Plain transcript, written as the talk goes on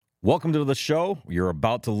Welcome to the show. You're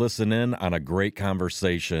about to listen in on a great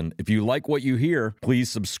conversation. If you like what you hear,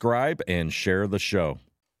 please subscribe and share the show.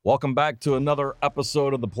 Welcome back to another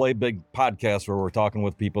episode of the Play Big podcast, where we're talking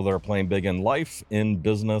with people that are playing big in life, in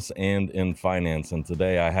business, and in finance. And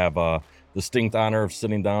today I have a distinct honor of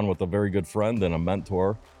sitting down with a very good friend and a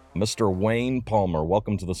mentor, Mr. Wayne Palmer.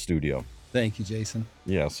 Welcome to the studio. Thank you, Jason.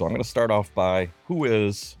 Yeah, so I'm going to start off by, who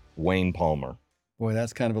is Wayne Palmer? Boy,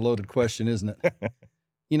 that's kind of a loaded question, isn't it?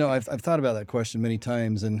 You know, I've thought about that question many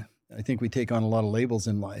times, and I think we take on a lot of labels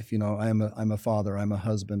in life. You know, I'm a father, I'm a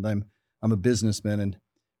husband, I'm a businessman, and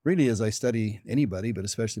really, as I study anybody, but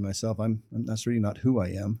especially myself, that's really not who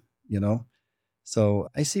I am. You know, so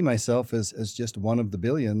I see myself as just one of the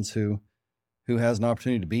billions who has an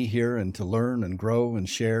opportunity to be here and to learn and grow and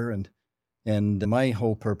share, and my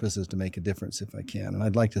whole purpose is to make a difference if I can, and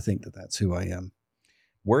I'd like to think that that's who I am.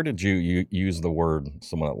 Where did you use the word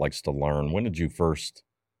someone that likes to learn? When did you first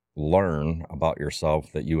learn about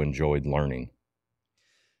yourself that you enjoyed learning?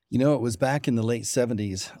 You know, it was back in the late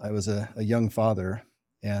 70s. I was a young father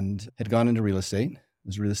and had gone into real estate. I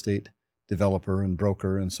was a real estate developer and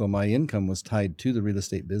broker, and so my income was tied to the real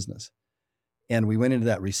estate business. And we went into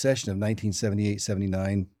that recession of 1978,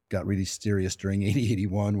 79, got really serious during 80,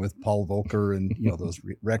 81 with Paul Volcker and, you know, those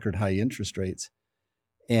record high interest rates.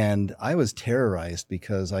 And I was terrorized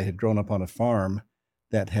because I had grown up on a farm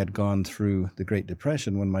that had gone through the Great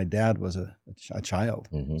Depression when my dad was a child.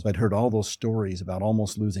 Mm-hmm. So I'd heard all those stories about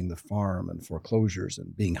almost losing the farm and foreclosures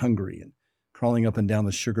and being hungry and crawling up and down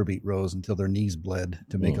the sugar beet rows until their knees bled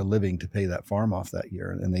to make a living to pay that farm off that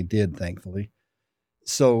year. And they did, thankfully.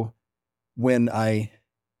 So when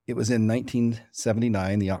it was in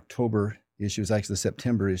 1979, the October issue, it was actually the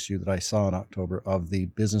September issue that I saw in October of the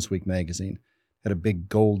Business Week magazine, had a big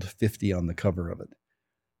gold 50 on the cover of it.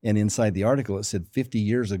 And inside the article, it said, 50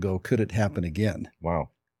 years ago, could it happen again? Wow.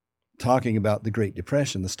 Talking about the Great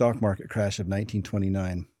Depression, the stock market crash of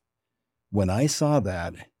 1929. When I saw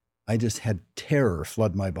that, I just had terror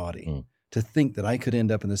flood my body to think that I could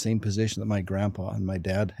end up in the same position that my grandpa and my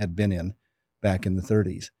dad had been in back in the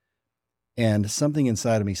 30s. And something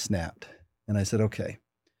inside of me snapped. And I said, okay,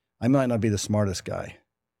 I might not be the smartest guy,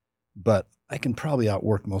 but I can probably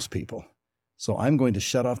outwork most people. So I'm going to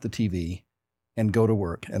shut off the TV and go to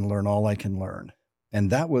work and learn all I can learn. And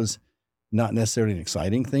that was not necessarily an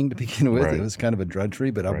exciting thing to begin with. Right. It was kind of a drudgery,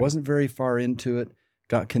 but I wasn't very far into it.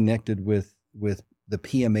 Got connected with the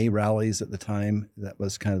PMA rallies at the time. That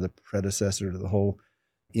was kind of the predecessor to the whole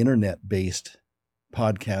internet-based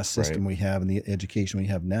podcast system we have and the education we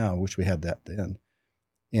have now, which we had that then.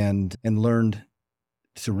 And learned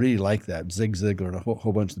to really like that. Zig Ziglar and a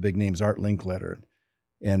whole bunch of the big names, Art Linkletter.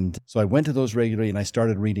 And so I went to those regularly and I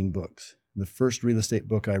started reading books. The first real estate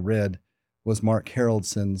book I read was Mark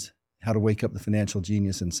Haraldson's How to Wake Up the Financial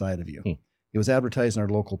Genius Inside of You. It was advertised in our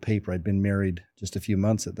local paper. I'd been married just a few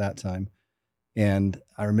months at that time. And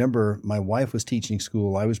I remember my wife was teaching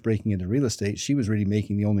school. I was breaking into real estate. She was really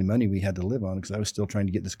making the only money we had to live on because I was still trying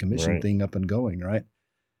to get this commission thing up and going, right?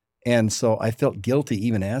 And so I felt guilty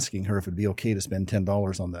even asking her if it'd be okay to spend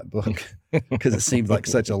 $10 on that book because it seemed like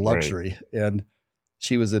such a luxury. And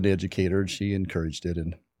she was an educator and she encouraged it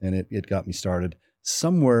and it got me started.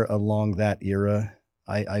 Somewhere along that era,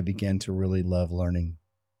 I began to really love learning.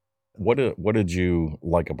 What did you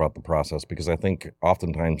like about the process? Because I think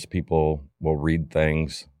oftentimes people will read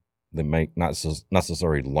things, they may not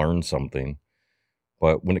necessarily learn something,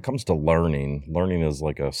 but when it comes to learning is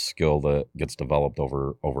like a skill that gets developed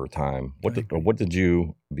over time. What did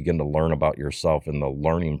you begin to learn about yourself in the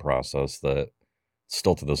learning process that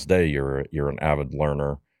still to this day you're an avid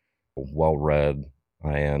learner, well-read?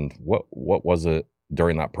 And what was it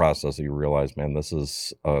during that process that you realized, man, this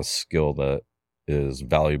is a skill that is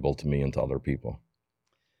valuable to me and to other people?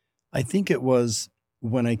 I think it was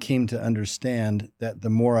when I came to understand that the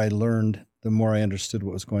more I learned, the more I understood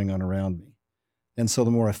what was going on around me. And so the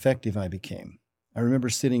more effective I became. I remember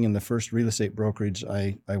sitting in the first real estate brokerage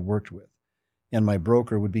I worked with, and my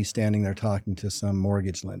broker would be standing there talking to some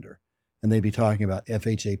mortgage lender, and they'd be talking about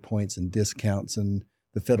FHA points and discounts and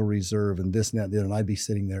the Federal Reserve and this and that, and I'd be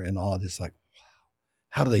sitting there in awe, just like, wow,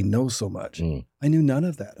 how do they know so much? I knew none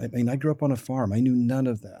of that. I mean, I grew up on a farm. I knew none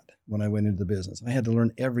of that when I went into the business. I had to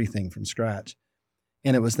learn everything from scratch.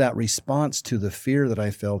 And it was that response to the fear that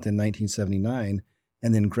I felt in 1979,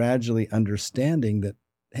 and then gradually understanding that,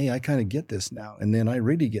 hey, I kind of get this now. And then I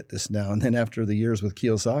really get this now. And then after the years with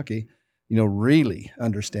Kiyosaki, really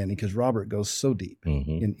understanding, because Robert goes so deep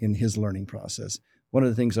in his learning process. One of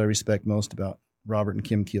the things I respect most about Robert and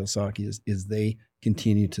Kim Kiyosaki is they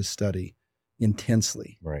continue to study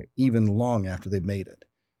intensely, even long after they've made it.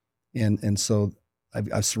 And so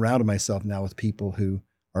I've surrounded myself now with people who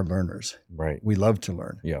are learners. Right. We love to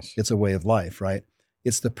learn. Yes. It's a way of life, right?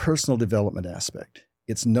 It's the personal development aspect.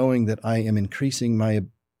 It's knowing that I am increasing my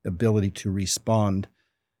ability to respond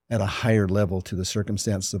at a higher level to the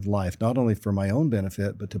circumstances of life, not only for my own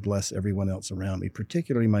benefit, but to bless everyone else around me,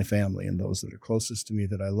 particularly my family and those that are closest to me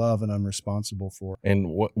that I love and I'm responsible for. And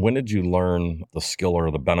when did you learn the skill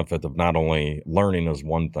or the benefit of not only learning is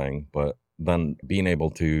one thing, but then being able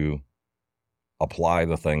to apply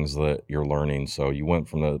the things that you're learning? So you went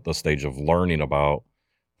from the stage of learning about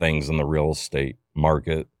things in the real estate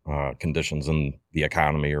market, conditions in the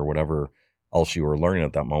economy or whatever else you were learning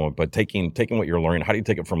at that moment, but taking what you're learning, how do you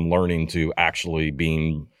take it from learning to actually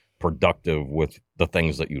being productive with the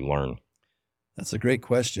things that you learn? That's a great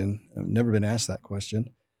question. I've never been asked that question.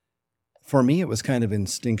 For me, it was kind of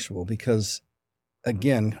instinctual because,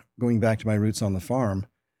 again, going back to my roots on the farm,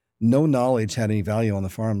 no knowledge had any value on the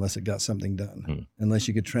farm unless it got something done, unless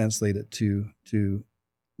you could translate it to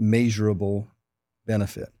measurable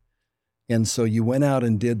benefit. And so you went out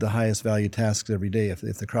and did the highest value tasks every day. If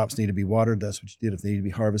the crops needed to be watered, that's what you did. If they needed to be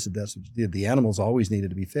harvested, that's what you did. The animals always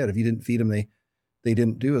needed to be fed. If you didn't feed them, they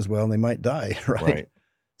didn't do as well and they might die, right?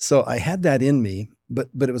 So I had that in me, but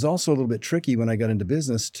it was also a little bit tricky when I got into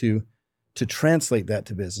business to translate that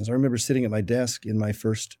to business. I remember sitting at my desk in my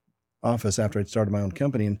first office after I'd started my own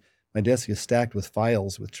company, and my desk is stacked with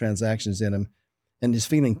files with transactions in them, and just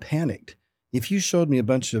feeling panicked. If you showed me a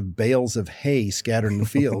bunch of bales of hay scattered in the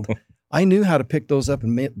field, I knew how to pick those up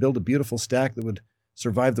and build a beautiful stack that would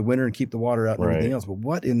survive the winter and keep the water out and everything else. But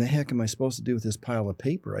what in the heck am I supposed to do with this pile of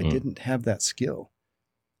paper? I didn't have that skill.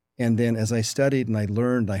 And then as I studied and I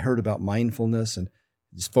learned, I heard about mindfulness and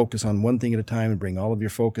just focus on one thing at a time and bring all of your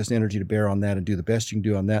focus and energy to bear on that and do the best you can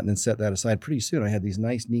do on that and then set that aside. Pretty soon I had these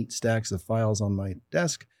nice, neat stacks of files on my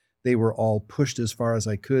desk. They were all pushed as far as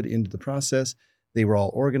I could into the process. They were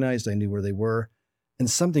all organized. I knew where they were. And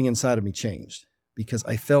something inside of me changed because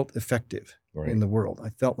I felt effective in the world. I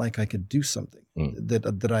felt like I could do something,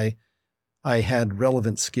 that I had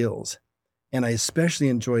relevant skills. And I especially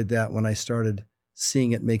enjoyed that when I started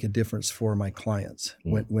seeing it make a difference for my clients.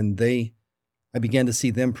 When I began to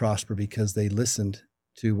see them prosper because they listened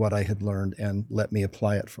to what I had learned and let me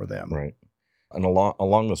apply it for them. Right. And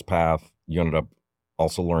along this path, you ended up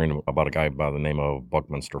also learning about a guy by the name of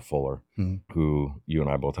Buckminster Fuller, who you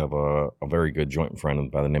and I both have a very good joint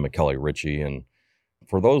friend by the name of Kelly Ritchie. And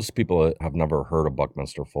for those people that have never heard of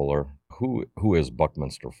Buckminster Fuller, who is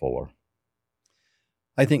Buckminster Fuller?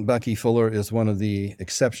 I think Bucky Fuller is one of the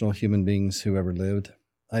exceptional human beings who ever lived.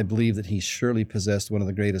 I believe that he surely possessed one of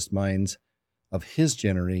the greatest minds of his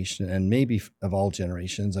generation and maybe of all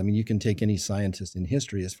generations. I mean, you can take any scientist in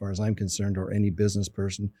history, as far as I'm concerned, or any business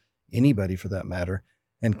person, anybody for that matter,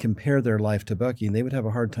 and compare their life to Bucky, and they would have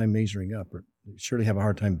a hard time measuring up, or surely have a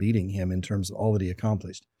hard time beating him in terms of all that he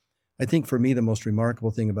accomplished. I think for me, the most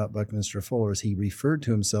remarkable thing about Buckminster Fuller is he referred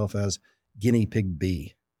to himself as guinea pig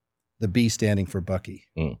B, the B standing for Bucky.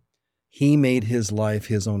 He made his life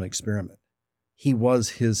his own experiment. He was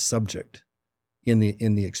his subject in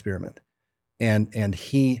the experiment. And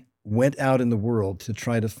he went out in the world to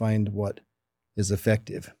try to find what is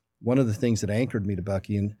effective. One of the things that anchored me to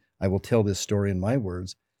Bucky, and I will tell this story in my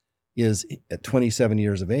words, is at 27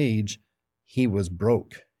 years of age, he was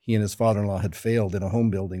broke. He and his father-in-law had failed in a home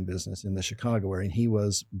building business in the Chicago area, and he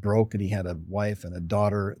was broke, and he had a wife and a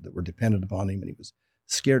daughter that were dependent upon him, and he was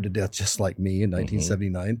scared to death, just like me in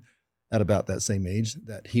 1979, at about that same age,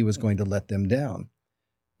 that he was going to let them down.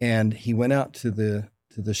 And he went out to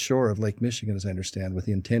the shore of Lake Michigan, as I understand, with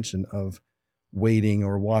the intention of wading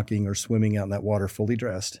or walking or swimming out in that water fully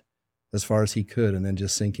dressed as far as he could, and then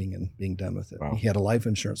just sinking and being done with it. Wow. He had a life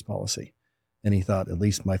insurance policy, and he thought, at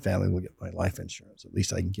least my family will get my life insurance. At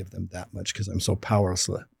least I can give them that much because I'm so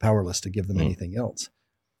powerless to give them anything else.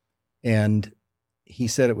 And he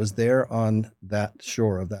said it was there on that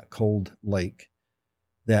shore of that cold lake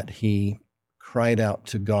that he cried out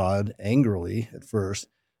to God angrily at first,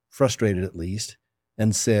 frustrated at least,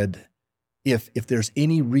 and said, if there's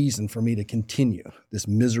any reason for me to continue this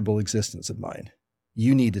miserable existence of mine,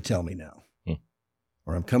 you need to tell me now,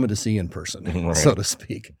 or I'm coming to see you in person, so to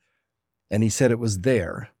speak. And he said it was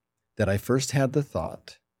there that I first had the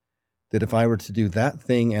thought that if I were to do that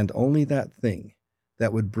thing and only that thing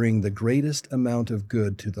that would bring the greatest amount of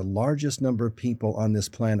good to the largest number of people on this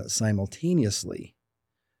planet simultaneously,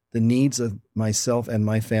 the needs of myself and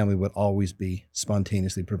my family would always be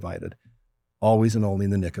spontaneously provided, always and only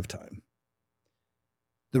in the nick of time.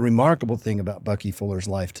 The remarkable thing about Bucky Fuller's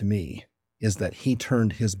life to me is that he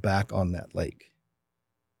turned his back on that lake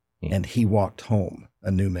and he walked home a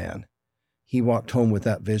new man. He walked home with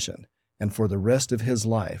that vision. And for the rest of his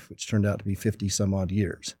life, which turned out to be 50 some odd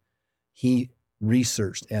years, he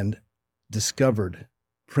researched and discovered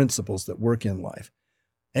principles that work in life.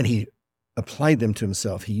 And he applied them to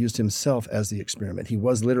himself. He used himself as the experiment. He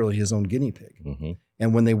was literally his own guinea pig. Mm-hmm.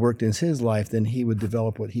 And when they worked in his life, then he would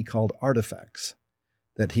develop what he called artifacts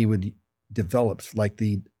that he would develop, like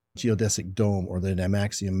the geodesic dome or the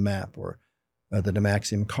Dymaxium map or the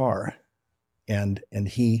Dymaxium car. And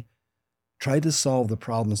he tried to solve the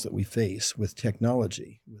problems that we face with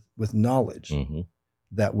technology, with knowledge Mm-hmm.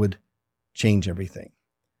 that would change everything.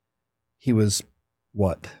 He was,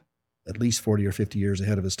 at least 40 or 50 years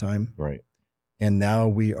ahead of his time. Right. And now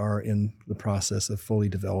we are in the process of fully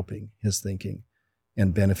developing his thinking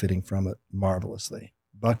and benefiting from it marvelously.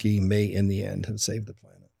 Bucky may, in the end, have saved the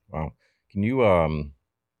planet. Wow. Can you,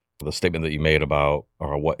 the statement that you made about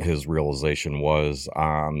what his realization was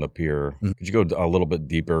on the pier, could you go a little bit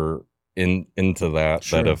deeper into that?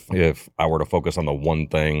 Sure. That if I were to focus on the one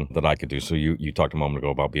thing that I could do, so you talked a moment ago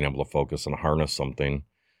about being able to focus and harness something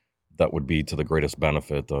that would be to the greatest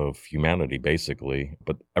benefit of humanity, basically,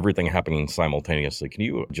 but everything happening simultaneously. Can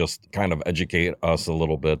you just kind of educate us a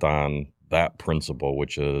little bit on that principle,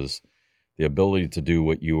 which is the ability to do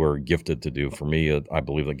what you are gifted to do? For me, I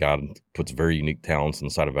believe that God puts very unique talents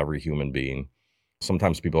inside of every human being.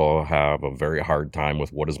 Sometimes people have a very hard time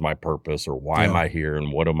with what is my purpose or why am I here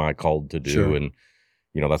and what am I called to do? Sure. And,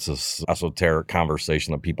 that's this esoteric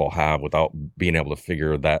conversation that people have without being able to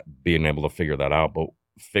figure that out. But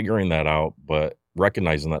figuring that out, but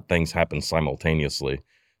recognizing that things happen simultaneously.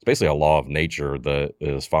 It's basically a law of nature that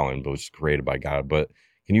is following, but was created by God. But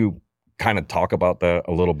can you kind of talk about that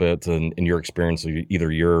a little bit in your experience,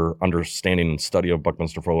 either your understanding and study of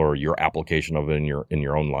Buckminster Fuller or your application of it in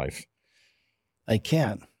your own life? I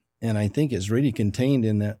can. And I think it's really contained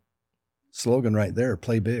in that slogan right there,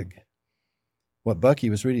 play big. What Bucky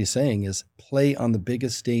was really saying is play on the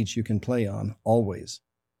biggest stage you can play on, always.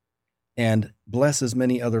 And bless as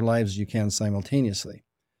many other lives as you can simultaneously.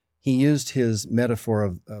 He used his metaphor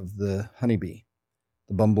of the honeybee,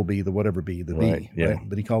 the bumblebee, the whatever bee, the right, bee, yeah. right?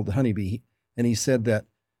 But he called it the honeybee. And he said that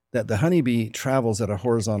the honeybee travels at a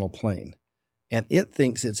horizontal plane, and it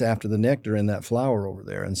thinks it's after the nectar in that flower over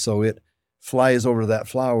there. And so it flies over that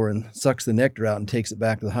flower and sucks the nectar out and takes it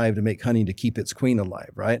back to the hive to make honey to keep its queen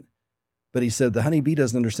alive, right? But he said the honeybee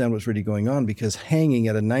doesn't understand what's really going on because hanging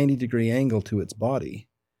at a 90-degree angle to its body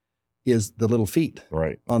is the little feet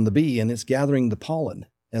right on the bee, and it's gathering the pollen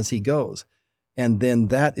as he goes. And then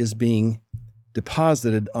that is being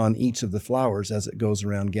deposited on each of the flowers as it goes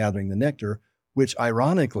around gathering the nectar, which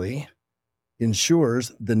ironically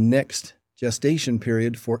ensures the next gestation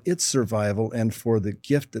period for its survival and for the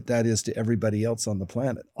gift that is to everybody else on the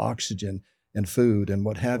planet, oxygen and food and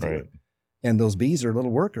what have right. you. And those bees are little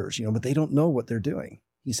workers, but they don't know what they're doing.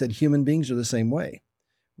 He said human beings are the same way.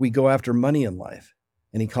 We go after money in life.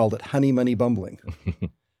 And he called it honey, money, bumbling.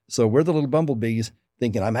 So we're the little bumblebees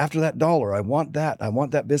thinking, I'm after that dollar. I want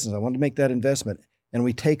that business. I want to make that investment. And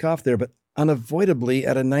we take off there, but unavoidably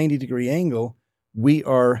at a 90-degree angle, we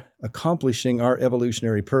are accomplishing our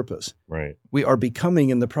evolutionary purpose. Right. We are becoming,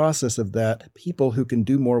 in the process of that, people who can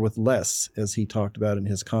do more with less, as he talked about in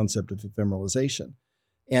his concept of ephemeralization.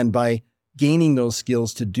 And by gaining those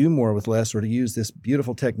skills to do more with less, or to use this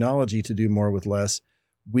beautiful technology to do more with less,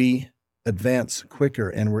 we advance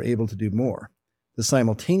quicker and we're able to do more. The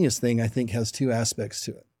simultaneous thing, I think, has two aspects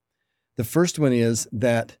to it. The first one is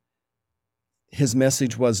that his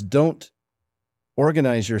message was, don't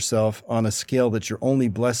organize yourself on a scale that you're only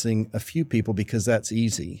blessing a few people because that's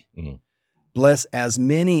easy. Mm-hmm. Bless as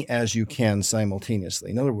many as you can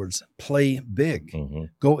simultaneously. In other words, play big. Mm-hmm.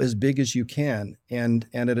 Go as big as you can. And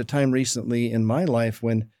at a time recently in my life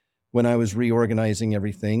when I was reorganizing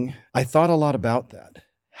everything, I thought a lot about that.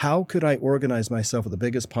 How could I organize myself at the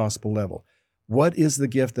biggest possible level? What is the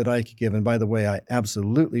gift that I could give? And by the way, I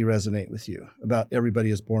absolutely resonate with you about everybody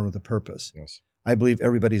is born with a purpose. Yes. I believe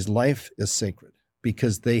everybody's life is sacred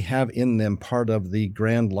because they have in them part of the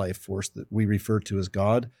grand life force that we refer to as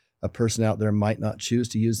God. A person out there might not choose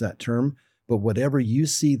to use that term, but whatever you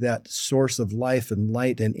see that source of life and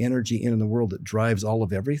light and energy in the world that drives all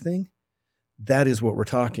of everything, that is what we're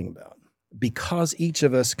talking about. Because each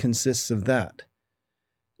of us consists of that.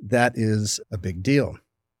 That is a big deal.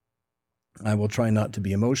 I will try not to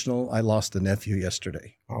be emotional. I lost a nephew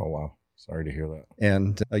yesterday. Oh, wow. Sorry to hear that.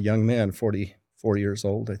 And a young man, 44 years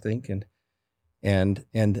old, I think. And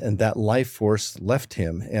that life force left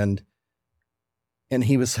him. And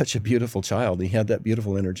he was such a beautiful child. He had that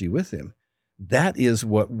beautiful energy with him. That is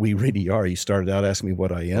what we really are. He started out asking me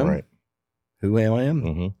what I am. Right. Who am I?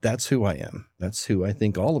 Mm-hmm. That's who I am. That's who I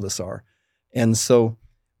think all of us are. And so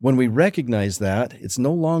When we recognize that, it's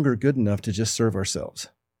no longer good enough to just serve ourselves.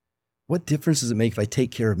 What difference does it make if I take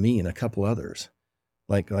care of me and a couple others?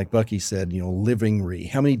 Like Bucky said, livingry.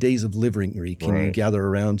 How many days of livingry can you gather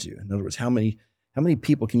around you? In other words, how many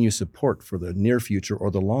people can you support for the near future or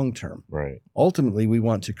the long term? Right. Ultimately, we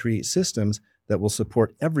want to create systems that will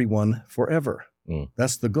support everyone forever.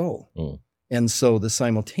 That's the goal. And so the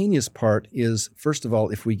simultaneous part is, first of all,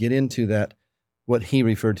 if we get into that, what he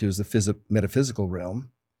referred to as the metaphysical realm,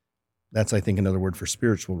 that's, I think, another word for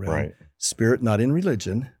spiritual realm. Right. Spirit, not in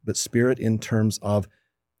religion, but spirit in terms of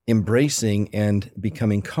embracing and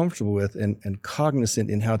becoming comfortable with and cognizant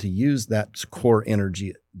in how to use that core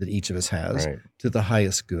energy that each of us has to the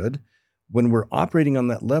highest good. When we're operating on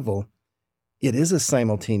that level, it is a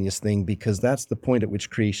simultaneous thing because that's the point at which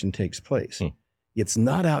creation takes place. It's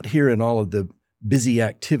not out here in all of the busy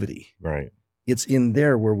activity. Right. It's in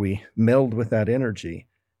there where we meld with that energy,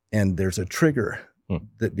 and there's a trigger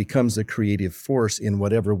that becomes a creative force in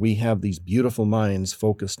whatever we have these beautiful minds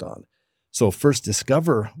focused on. So first,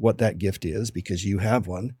 discover what that gift is because you have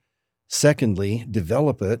one. Secondly,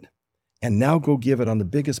 develop it, and now go give it on the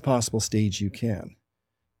biggest possible stage you can.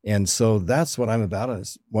 And so that's what I'm about.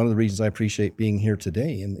 It's one of the reasons I appreciate being here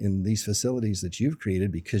today in these facilities that you've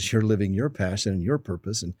created, because you're living your passion and your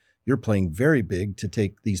purpose, and you're playing very big to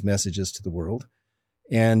take these messages to the world.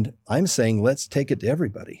 And I'm saying, let's take it to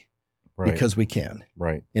everybody because we can.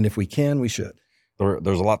 Right. And if we can, we should.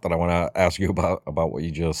 There's a lot that I want to ask you about what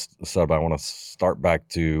you just said, but I want to start back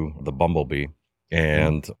to the bumblebee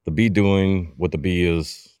and the bee doing what the bee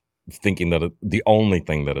is thinking that the only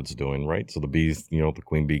thing that it's doing, right? So the bees, the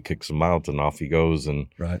queen bee kicks him out and off he goes and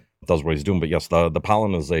does what he's doing. But yes, the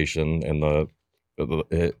pollinization and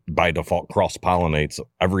it by default cross-pollinates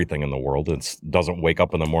everything in the world. It doesn't wake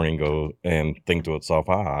up in the morning and go and think to itself,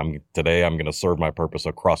 today I'm going to serve my purpose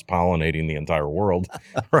of cross-pollinating the entire world,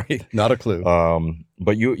 right? Not a clue.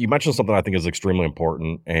 But you mentioned something I think is extremely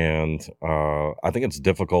important, and I think it's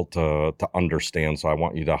difficult to understand, so I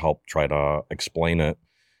want you to help try to explain it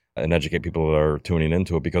and educate people that are tuning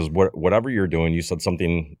into it, because whatever you're doing, you said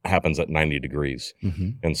something happens at 90 degrees.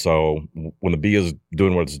 And so when the bee is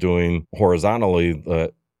doing what it's doing horizontally,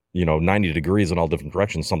 90 degrees in all different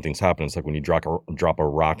directions, something's happening. It's like when you drop a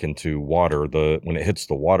rock into water, when it hits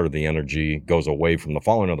the water, the energy goes away from the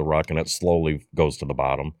falling of the rock and it slowly goes to the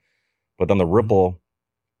bottom. But then the ripple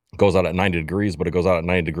goes out at 90 degrees, but it goes out at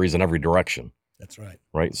 90 degrees in every direction. That's right.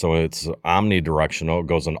 Right. So it's omnidirectional. It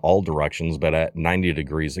goes in all directions, but at 90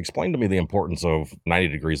 degrees. Explain to me the importance of 90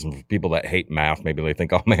 degrees. And for people that hate math, maybe they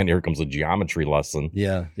think, oh man, here comes a geometry lesson.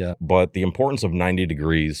 Yeah. But the importance of 90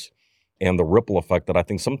 degrees and the ripple effect that I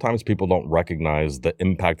think sometimes people don't recognize the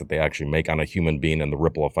impact that they actually make on a human being and the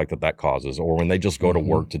ripple effect that causes. Or when they just go to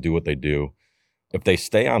work to do what they do, if they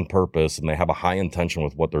stay on purpose and they have a high intention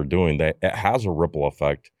with what they're doing, it has a ripple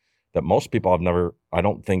effect that most people I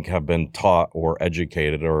don't think have been taught or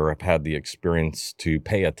educated or have had the experience to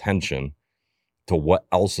pay attention to what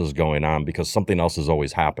else is going on, because something else is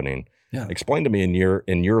always happening. Yeah. Explain to me in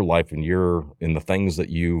your life and in the things that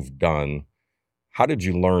you've done, how did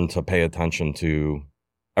you learn to pay attention to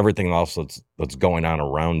everything else that's going on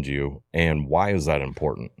around you, and why is that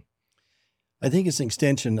important? I think it's an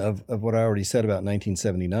extension of what I already said about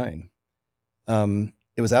 1979.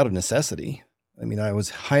 It was out of necessity. I mean, I was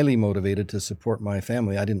highly motivated to support my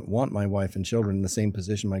family. I didn't want my wife and children in the same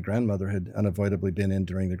position my grandmother had unavoidably been in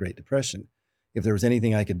during the Great Depression. If there was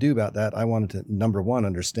anything I could do about that, I wanted to, number one,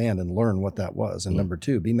 understand and learn what that was. And number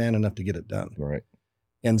two, be man enough to get it done. Right.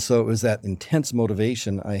 And so it was that intense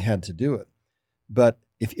motivation I had to do it. But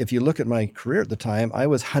if you look at my career at the time, I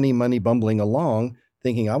was honey money bumbling along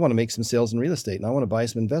thinking I want to make some sales in real estate and I want to buy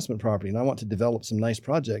some investment property and I want to develop some nice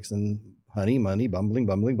projects, and honey money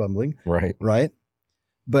bumbling. Right.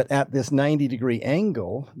 But at this 90-degree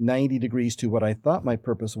angle, 90 degrees to what I thought my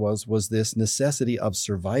purpose was this necessity of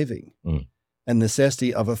surviving and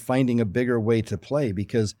necessity of finding a bigger way to play,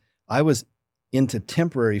 because I was into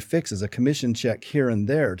temporary fixes, a commission check here and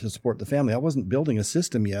there to support the family. I wasn't building a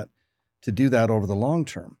system yet to do that over the long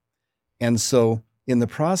term. And so in the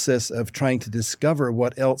process of trying to discover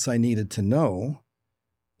what else I needed to know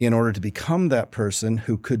in order to become that person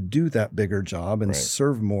who could do that bigger job and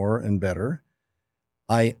serve more and better,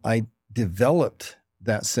 I developed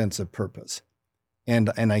that sense of purpose. And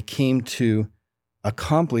I came to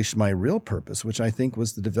accomplish my real purpose, which I think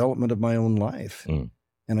was the development of my own life.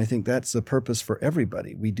 And I think that's the purpose for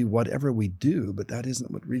everybody. We do whatever we do, but that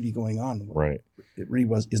isn't what's really going on. Right. It really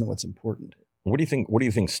isn't what's important. What do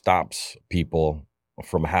you think stops people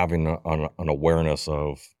from having an awareness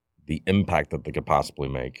of the impact that they could possibly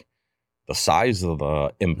make, the size of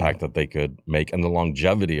the impact that they could make and the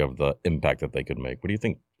longevity of the impact that they could make. What do you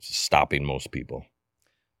think is stopping most people?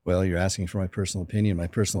 Well, you're asking for my personal opinion. My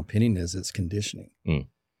personal opinion is it's conditioning.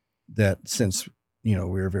 That since, we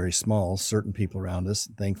were very small, certain people around us,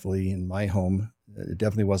 thankfully in my home, it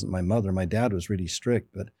definitely wasn't my mother. My dad was really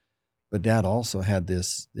strict, but dad also had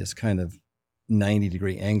this kind of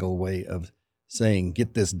 90-degree angle way of saying,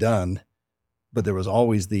 get this done. But there was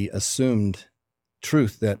always the assumed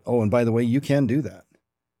truth that, oh, and by the way, you can do that.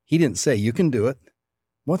 He didn't say you can do it.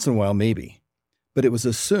 Once in a while, maybe. But it was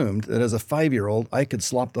assumed that as a 5-year-old, I could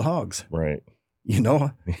slop the hogs. Right.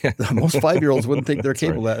 Most 5-year-olds wouldn't think they're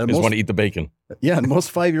capable of that. Just want to eat the bacon. Yeah, and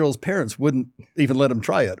most 5-year-olds' parents wouldn't even let them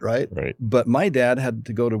try it, right? Right. But my dad had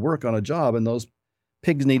to go to work on a job, and those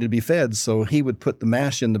pigs needed to be fed, so he would put the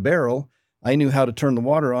mash in the barrel. I knew how to turn the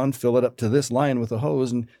water on, fill it up to this line with a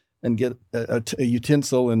hose, and get a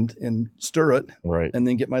utensil and stir it, right, and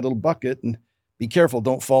then get my little bucket and be careful,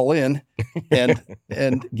 don't fall in,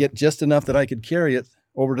 and get just enough that I could carry it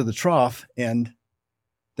over to the trough and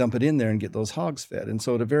dump it in there and get those hogs fed. And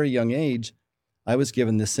so at a very young age, I was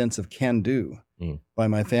given this sense of can do by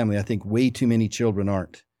my family. I think way too many children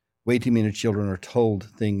aren't. Way too many children are told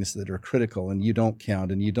things that are critical, and you don't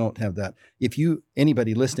count, and you don't have that. If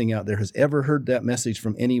anybody listening out there has ever heard that message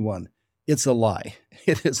from anyone, it's a lie.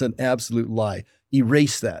 It is an absolute lie.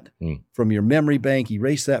 Erase that from your memory bank.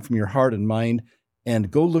 Erase that from your heart and mind,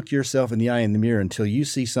 and go look yourself in the eye in the mirror until you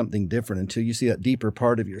see something different, until you see that deeper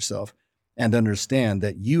part of yourself, and understand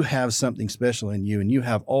that you have something special in you, and you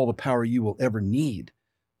have all the power you will ever need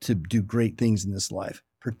to do great things in this life,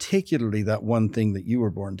 particularly that one thing that you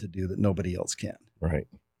were born to do that nobody else can. Right.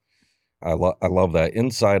 I love that.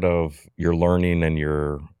 Inside of your learning and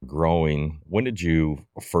your growing, when did you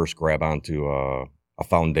first grab onto a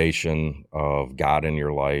foundation of God in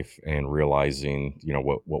your life and realizing,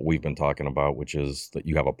 what we've been talking about, which is that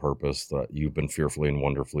you have a purpose, that you've been fearfully and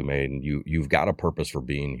wonderfully made, and you've got a purpose for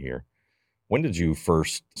being here? When did you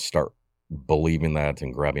first start believing that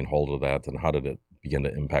and grabbing hold of that, and how did it begin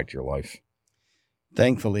to impact your life?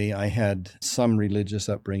 Thankfully, I had some religious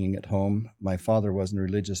upbringing at home. My father wasn't a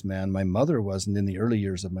religious man. My mother wasn't in the early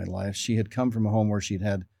years of my life. She had come from a home where she'd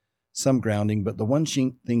had some grounding, but the one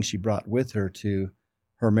thing she brought with her to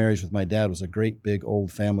her marriage with my dad was a great big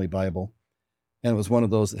old family Bible. And it was one of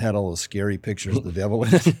those that had all those scary pictures of the devil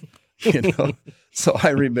in it. So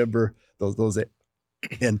I remember those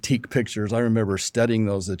antique pictures. I remember studying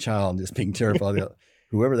those as a child and just being terrified.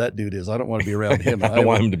 Whoever that dude is, I don't want to be around him. I don't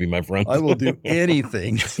want him to be my friend. I will do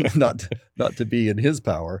anything not to be in his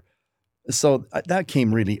power. So that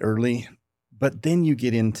came really early. But then you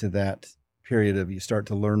get into that period of you start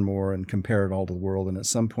to learn more and compare it all to the world. And at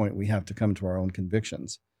some point, we have to come to our own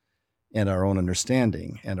convictions and our own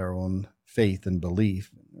understanding and our own faith and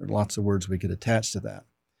belief. There are lots of words we could attach to that.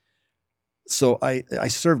 So I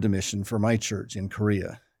served a mission for my church in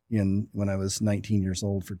Korea when I was 19 years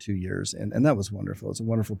old for 2 years. And that was wonderful. It was a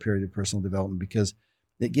wonderful period of personal development because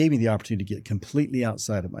it gave me the opportunity to get completely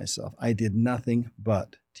outside of myself. I did nothing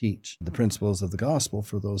but teach the principles of the gospel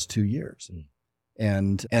for those 2 years.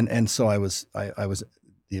 And so I was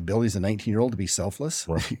the ability as a 19-year-old to be selfless.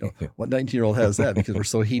 Right. What 19-year-old has that? Because we're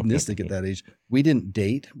so hedonistic at that age. We didn't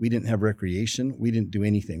date. We didn't have recreation. We didn't do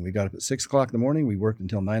anything. We got up at 6 o'clock in the morning. We worked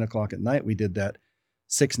until 9 o'clock at night. We did that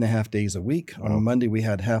 6.5 days a week. Wow. On a Monday, we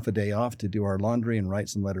had half a day off to do our laundry and write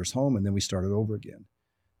some letters home. And then we started over again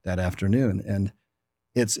that afternoon. And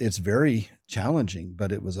it's very challenging,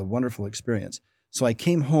 but it was a wonderful experience. So I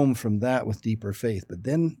came home from that with deeper faith, but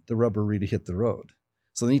then the rubber really hit the road.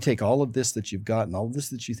 So then you take all of this that you've gotten, all of this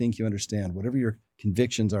that you think you understand, whatever your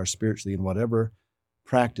convictions are spiritually and whatever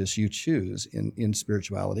practice you choose in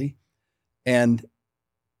spirituality. And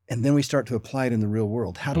then we start to apply it in the real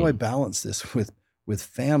world. How do I balance this with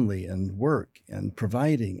family and work and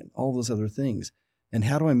providing and all those other things? And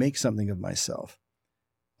how do I make something of myself?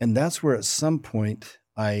 And that's where at some point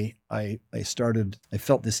I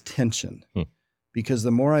felt this tension because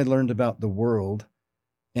the more I learned about the world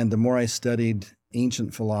and the more I studied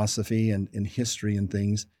ancient philosophy and history and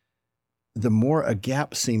things, the more a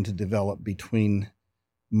gap seemed to develop between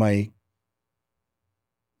my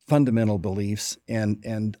fundamental beliefs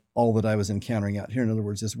and all that I was encountering out here. In other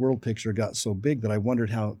words, this world picture got so big that I wondered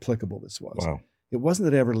how applicable this was. Wow. It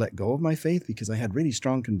wasn't that I ever let go of my faith because I had really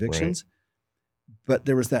strong convictions, but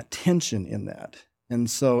there was that tension in that. And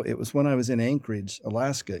so it was when I was in Anchorage,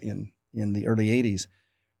 Alaska in the early 80s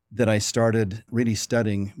that I started really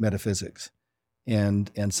studying metaphysics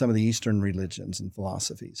and some of the Eastern religions and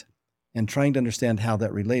philosophies and trying to understand how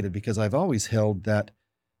that related, because I've always held that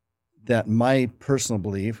my personal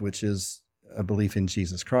belief, which is a belief in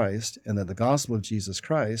Jesus Christ, and that the gospel of Jesus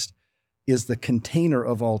Christ is the container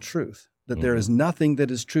of all truth, that there is nothing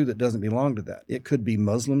that is true that doesn't belong to that. It could be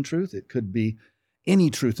Muslim truth. It could be any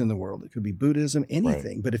truth in the world. It could be Buddhism,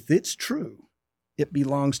 anything. Right. But if it's true, it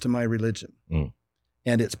belongs to my religion.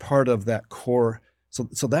 And it's part of that core.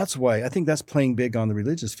 So that's why I think that's playing big on the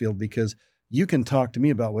religious field, because you can talk to me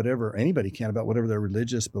about whatever, anybody can, about whatever their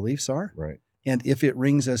religious beliefs are. Right. And if it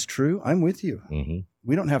rings as true, I'm with you.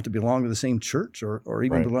 We don't have to belong to the same church or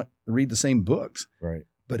even read the same books. Right.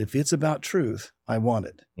 But if it's about truth, I want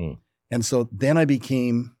it. And so then I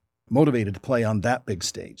became motivated to play on that big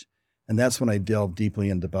stage. And that's when I delved deeply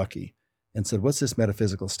into Bucky and said, what's this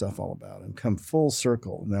metaphysical stuff all about? And come full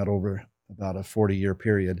circle, not over about a 40-year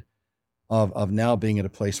period of now being at a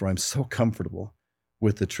place where I'm so comfortable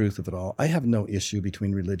with the truth of it all. I have no issue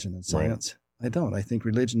between religion and science. Right. I don't. I think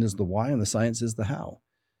religion is the why and the science is the how.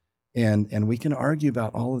 And we can argue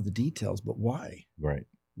about all of the details, but why? Right.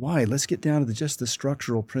 Why? Let's get down to just the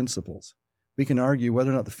structural principles. We can argue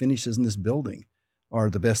whether or not the finishes in this building are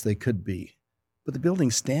the best they could be. But the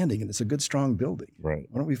building's standing, and it's a good, strong building. Right.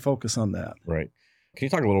 Why don't we focus on that? Right. Can you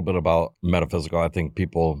talk a little bit about metaphysical? I think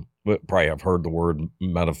people probably have heard the word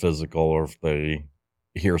metaphysical, or if they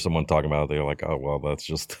hear someone talking about it, they're like, oh, well, that's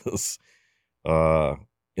just this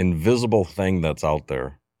invisible thing that's out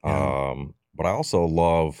there. Yeah. But I also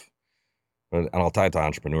love, and I'll tie it to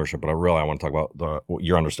entrepreneurship, but I want to talk about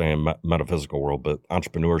your understanding metaphysical world, but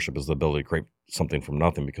entrepreneurship is the ability to create something from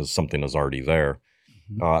nothing because something is already there.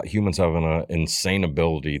 Humans have an insane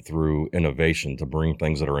ability through innovation to bring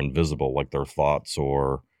things that are invisible, like their thoughts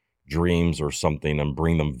or dreams or something, and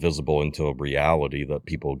bring them visible into a reality that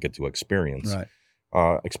people get to experience. Right.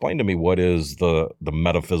 Explain to me, what is the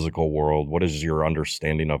metaphysical world? What is your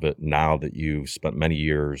understanding of it now that you've spent many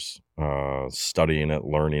years studying it,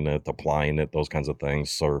 learning it, applying it, those kinds of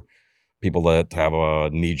things? Or people that have a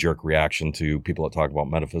knee-jerk reaction to people that talk about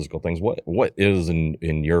metaphysical things. What is in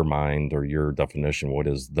your mind or your definition, what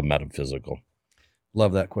is the metaphysical?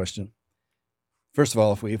 Love that question. First of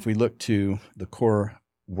all, if we look to the core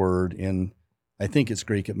word in, I think it's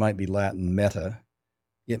Greek, it might be Latin, meta,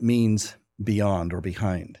 it means beyond or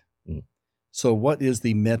behind. So what is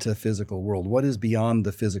the metaphysical world? What is beyond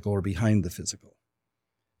the physical or behind the physical?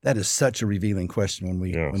 That is such a revealing question when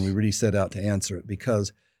we really set out to answer it,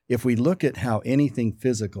 because if we look at how anything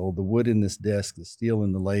physical, the wood in this desk, the steel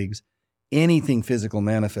in the legs, anything physical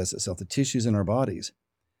manifests itself, the tissues in our bodies,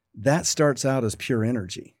 that starts out as pure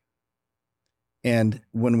energy. And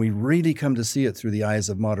when we really come to see it through the eyes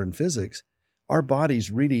of modern physics, our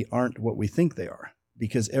bodies really aren't what we think they are,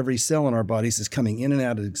 because every cell in our bodies is coming in and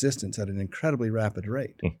out of existence at an incredibly rapid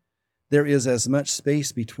rate. There is as much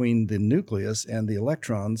space between the nucleus and the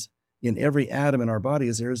electrons in every atom in our body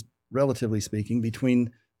as there is, relatively speaking,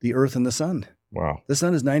 between the Earth and the sun. Wow. The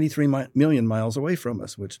sun is 93 million miles away from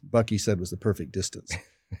us, which Bucky said was the perfect distance,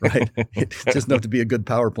 right? It's just enough to be a good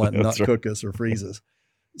power plant and not cook us or freeze us.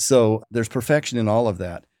 So there's perfection in all of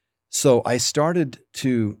that. So I started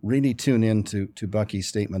to really tune into Bucky's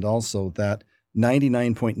statement also that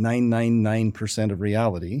 99.999% of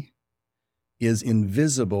reality is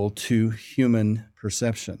invisible to human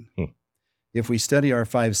perception. If we study our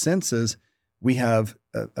five senses, we have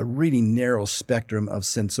a really narrow spectrum of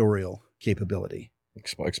sensorial capability.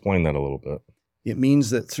 Explain that a little bit. It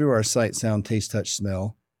means that through our sight, sound, taste, touch,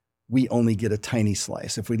 smell, we only get a tiny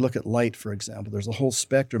slice. If we look at light, for example, there's a whole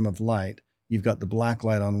spectrum of light. You've got the black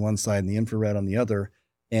light on one side and the infrared on the other,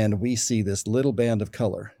 and we see this little band of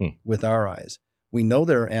color with our eyes. We know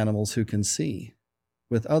there are animals who can see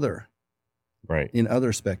with in other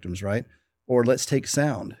spectrums, right? Or let's take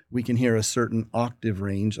sound. We can hear a certain octave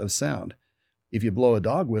range of sound. If you blow a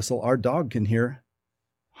dog whistle, our dog can hear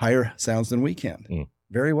higher sounds than we can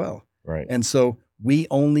very well. Right. And so we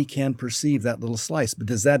only can perceive that little slice. But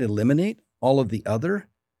does that eliminate all of the other?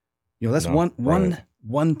 That's one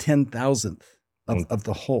 1/10,000th of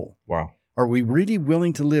the whole. Wow. Are we really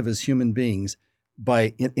willing to live as human beings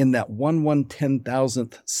by in that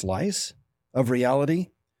 1/10,000th slice of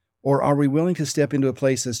reality? Or are we willing to step into a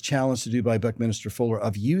place as challenged to do by Buckminster Fuller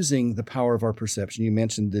of using the power of our perception? You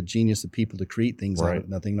mentioned the genius of people to create things out of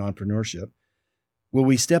nothing, entrepreneurship. Will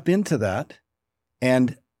we step into that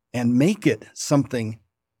and make it something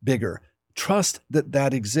bigger? Trust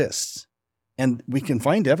that exists. And we can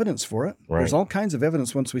find evidence for it. Right. There's all kinds of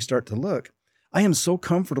evidence once we start to look. I am so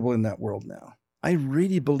comfortable in that world now. I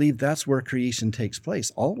really believe that's where creation takes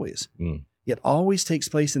place, always. It always takes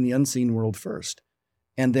place in the unseen world first,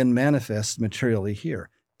 and then manifests materially here.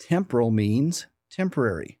 Temporal means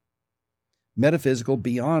temporary. Metaphysical,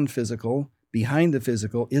 beyond physical, behind the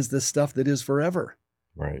physical, is the stuff that is forever.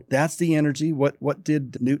 Right. That's the energy. What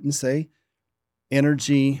did Newton say?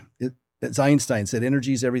 Energy, as Einstein said,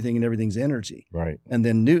 energy is everything and everything's energy. Right. And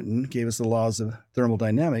then Newton gave us the laws of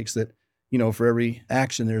thermodynamics that, for every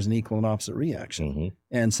action, there's an equal and opposite reaction. Mm-hmm.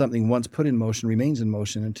 And something once put in motion remains in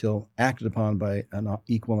motion until acted upon by an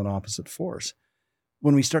equal and opposite force.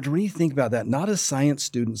 When we start to really think about that, not as science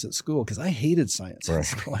students at school, because I hated science at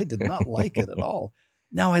school. I did not like it at all.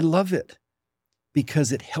 Now I love it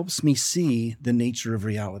because it helps me see the nature of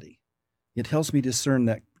reality. It helps me discern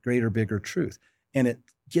that greater, bigger truth. And it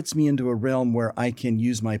gets me into a realm where I can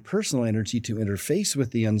use my personal energy to interface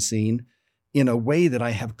with the unseen in a way that I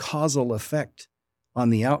have causal effect on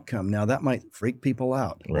the outcome. Now, that might freak people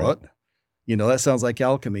out. Right. What? That sounds like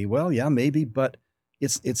alchemy. Well, yeah, maybe, but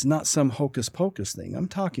it's not some hocus pocus thing. I'm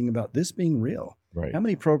talking about this being real. Right. How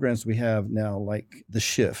many programs do we have now, like The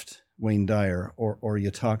Shift, Wayne Dyer, or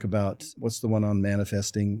you talk about, what's the one on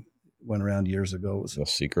manifesting, went around years ago? It was The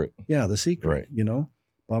Secret. Yeah, The Secret, Right.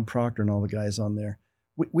 Bob Proctor and all the guys on there.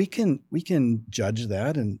 We can judge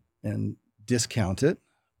that and discount it,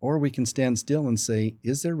 or we can stand still and say,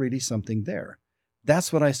 is there really something there?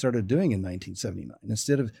 That's what I started doing in 1979.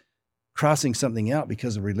 Instead of crossing something out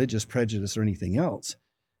because of religious prejudice or anything else,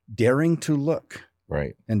 daring to look.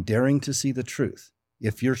 Right. And daring to see the truth.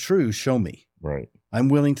 If you're true, show me. Right. I'm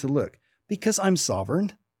willing to look because I'm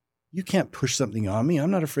sovereign. You can't push something on me.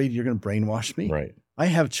 I'm not afraid you're going to brainwash me. Right. I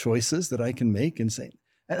have choices that I can make and say,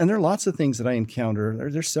 and there are lots of things that I encounter.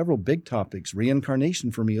 There's several big topics.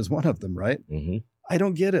 Reincarnation for me is one of them, right? Mm-hmm. I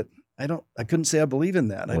don't get it. I couldn't say I believe in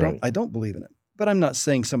that. I don't believe in it. But I'm not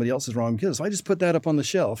saying somebody else is wrong because I just put that up on the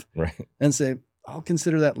shelf and say, I'll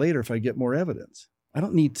consider that later if I get more evidence. I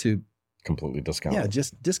don't need to completely discount it.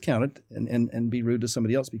 Just discount it and be rude to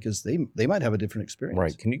somebody else because they might have a different experience.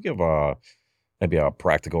 Right. Can you give maybe a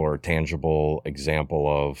practical or tangible example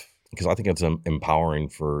of, because I think it's empowering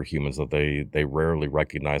for humans that they rarely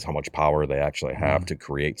recognize how much power they actually have to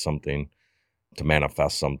create something, to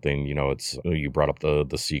manifest something. You brought up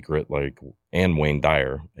the Secret, and Wayne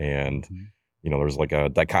Dyer, and there's like a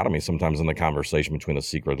dichotomy sometimes in the conversation between the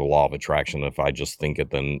Secret, the law of attraction. If I just think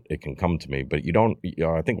it, then it can come to me. But you don't.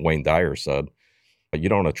 I think Wayne Dyer said, you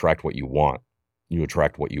don't attract what you want, you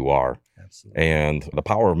attract what you are. Absolutely. And the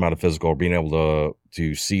power of metaphysical, being able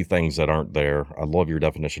to see things that aren't there. I love your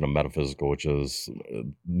definition of metaphysical, which is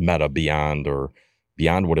meta, beyond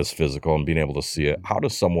what is physical, and being able to see it. How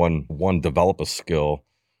does someone, develop a skill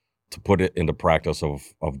to put it into practice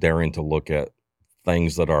of daring to look at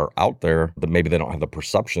things that are out there that maybe they don't have the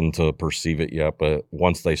perception to perceive it yet, but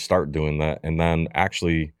once they start doing that, and then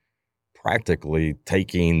actually practically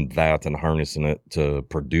taking that and harnessing it to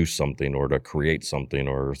produce something or to create something,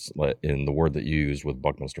 or in the word that you used with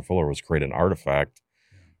Buckminster Fuller was create an artifact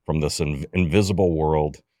from this invisible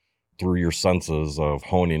world through your senses of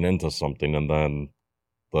honing into something, and then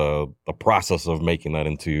the process of making that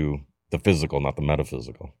into the physical, not the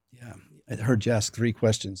metaphysical. Yeah, I heard you ask 3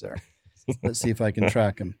 questions there. Let's see if I can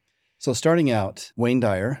track them. So starting out, Wayne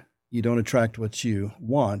Dyer, you don't attract what you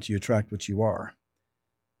want, you attract what you are.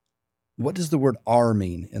 What does the word are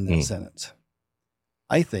mean in that sentence?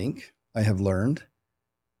 I think I have learned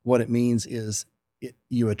what it means is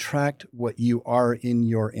you attract what you are in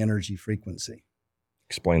your energy frequency.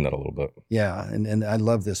 Explain that a little bit. Yeah, and I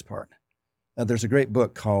love this part. There's a great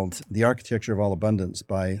book called The Architecture of All Abundance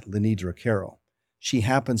by Lenidra Carroll. She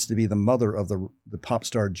happens to be the mother of the pop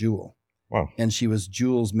star Jewel. Wow. And she was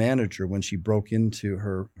Jewel's manager when she broke into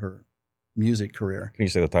her music career. Can you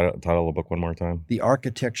say the title of the book one more time? The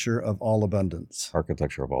Architecture of All Abundance.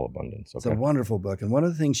 Architecture of All Abundance. Okay. It's a wonderful book. And one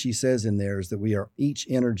of the things she says in there is that we are each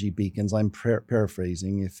energy beacons. I'm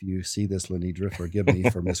paraphrasing. If you see this, Lenidra, forgive me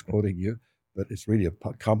for misquoting you, but it's really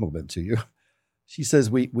a compliment to you. She says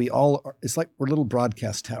we all are, it's like we're little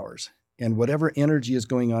broadcast towers. And whatever energy is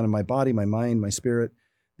going on in my body, my mind, my spirit,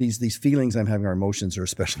 these feelings I'm having, our emotions are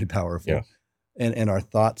especially powerful. Yeah. And our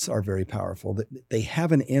thoughts are very powerful. They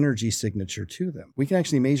have an energy signature to them. We can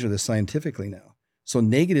actually measure this scientifically now. So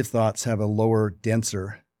negative thoughts have a lower,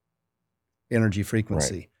 denser energy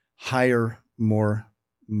frequency. Right. Higher, more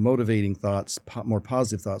motivating thoughts, more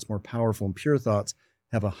positive thoughts, more powerful and pure thoughts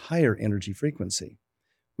have a higher energy frequency.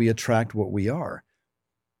 We attract what we are.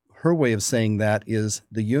 Her way of saying that is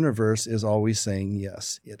the universe is always saying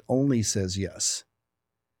yes. It only says yes.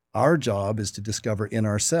 Our job is to discover in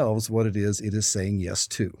ourselves what it is saying yes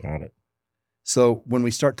to. Got it. So when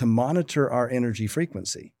we start to monitor our energy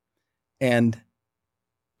frequency and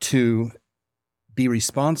to be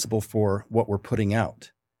responsible for what we're putting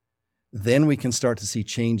out, then we can start to see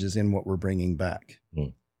changes in what we're bringing back.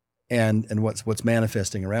 and what's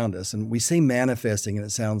manifesting around us. And we say manifesting, and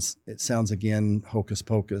it sounds again hocus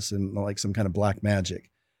pocus and like some kind of black magic.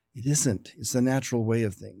 It isn't. It's the natural way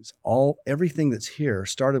of things. Everything that's here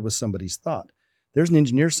started with somebody's thought. There's an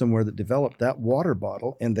engineer somewhere that developed that water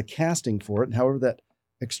bottle and the casting for it, and however that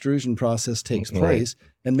extrusion process takes place,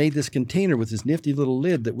 and made this container with this nifty little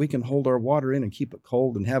lid that we can hold our water in and keep it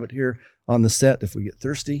cold and have it here on the set if we get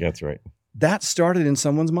thirsty. That's right. That started in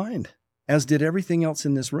someone's mind, as did everything else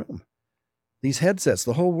in this room. These headsets,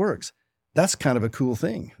 the whole works. That's kind of a cool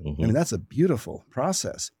thing. I mean, that's a beautiful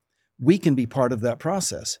process. We can be part of that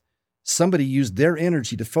process. Somebody used their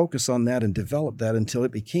energy to focus on that and develop that until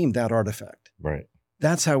it became that artifact. Right.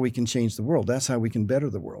 That's how we can change the world. That's how we can better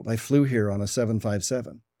the world. I flew here on a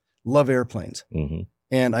 757. Love airplanes.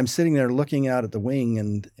 And I'm sitting there looking out at the wing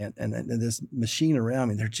and this machine around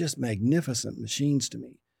me. They're just magnificent machines to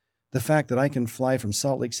me. The fact that I can fly from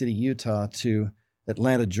Salt Lake City, Utah to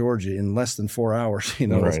Atlanta, Georgia in less than 4 hours,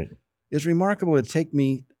 is remarkable. It'd take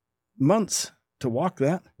me months to walk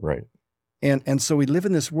that. Right. And so we live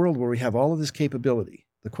in this world where we have all of this capability.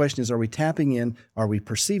 The question is, are we tapping in? Are we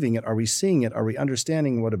perceiving it? Are we seeing it? Are we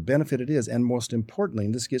understanding what a benefit it is? And most importantly,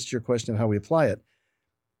 and this gets to your question of how we apply it,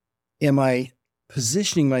 am I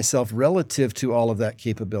positioning myself relative to all of that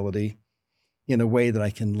capability in a way that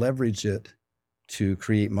I can leverage it to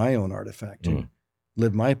create my own artifact, to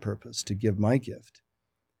live my purpose, to give my gift?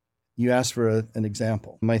 You asked for an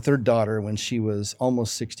example. My third daughter, when she was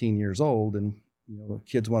almost 16 years old, and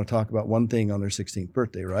kids want to talk about one thing on their 16th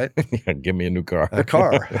birthday, right? Yeah, give me a new car. A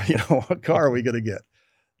car. What car are we going to get?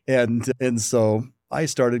 And so I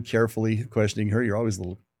started carefully questioning her. You're always a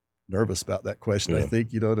little nervous about that question, I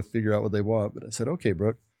think, to figure out what they want. But I said, okay,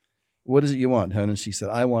 Brooke, what is it you want, hon? And she said,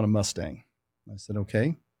 I want a Mustang. I said,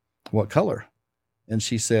 okay, what color? And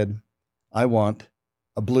she said, I want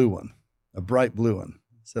a blue one, a bright blue one.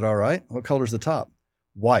 I said, all right, what color's the top?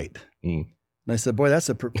 White. And I said, boy, that's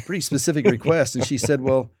a pretty specific request. And she said,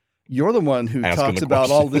 well, you're the one who talks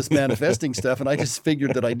about all this manifesting stuff. And I just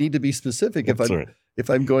figured that I need to be specific if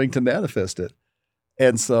I'm going to manifest it.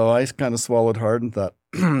 And so I kind of swallowed hard and thought,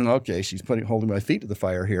 okay, she's holding my feet to the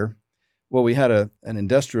fire here. Well, we had an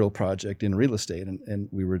industrial project in real estate, and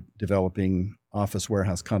we were developing office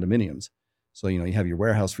warehouse condominiums. So, you have your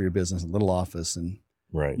warehouse for your business, a little office, and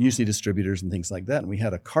usually distributors and things like that. And we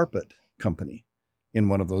had a carpet company in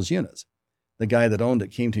one of those units. The guy that owned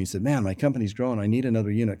it came to me and said, man, my company's growing. I need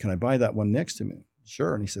another unit. Can I buy that one next to me?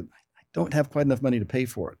 Sure. And he said, I don't have quite enough money to pay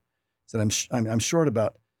for it. He said, I'm short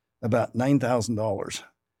about $9,000.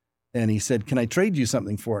 And he said, can I trade you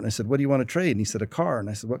something for it? And I said, what do you want to trade? And he said, a car. And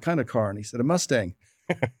I said, what kind of car? And he said, a Mustang.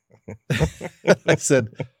 I said,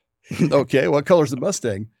 okay, what color's the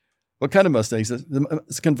Mustang? What kind of Mustang? He said,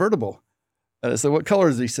 it's convertible. And I said, what color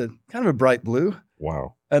is it? He said, kind of a bright blue.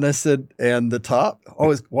 Wow. And I said, and the top?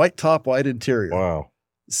 Oh, it's white top, white interior. Wow.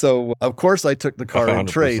 So, of course, I took the car in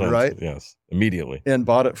trade, right? Yes, immediately. And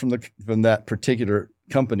bought it from that particular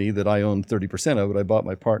company that I owned 30% of, but I bought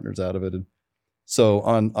my partners out of it. And so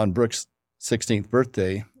on Brooke's 16th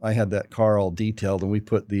birthday, I had that car all detailed, and we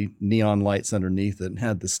put the neon lights underneath it and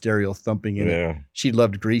had the stereo thumping in it. She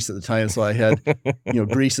loved Grease at the time, so I had,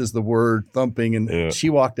 Grease is the word, thumping. And she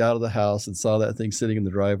walked out of the house and saw that thing sitting in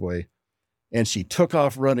the driveway, and she took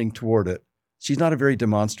off running toward it. She's not a very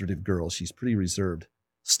demonstrative girl. She's pretty reserved.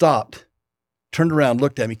 Stopped, turned around,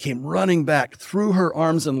 looked at me, came running back, threw her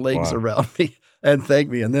arms and legs around me and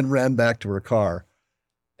thanked me, and then ran back to her car.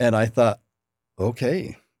 And I thought,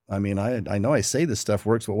 okay. I mean, I know I say this stuff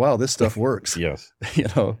works, but wow, this stuff works. Yes.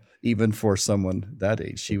 Even for someone that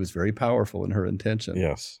age, she was very powerful in her intention.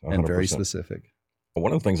 Yes. 100%. And very specific.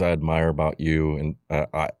 One of the things I admire about you, and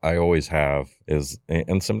I always have, is,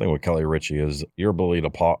 and something with Kelly Ritchie, is your ability to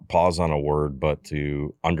pause on a word, but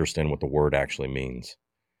to understand what the word actually means.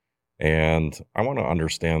 And I want to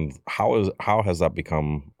understand how has that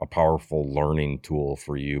become a powerful learning tool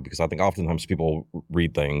for you? Because I think oftentimes people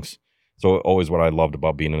read things. So always what I loved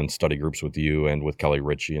about being in study groups with you and with Kelly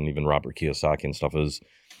Ritchie and even Robert Kiyosaki and stuff is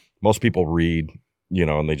most people read,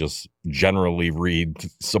 and they just generally read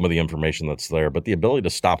some of the information that's there. But the ability to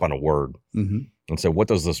stop on a word and say, what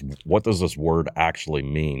does this word actually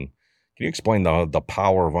mean? Can you explain the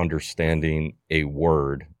power of understanding a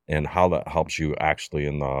word and how that helps you actually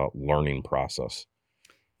in the learning process?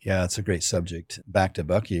 Yeah, it's a great subject. Back to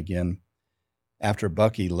Bucky again. After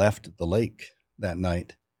Bucky left the lake that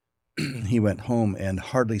night, he went home and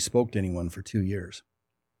hardly spoke to anyone for 2 years,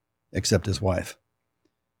 except his wife.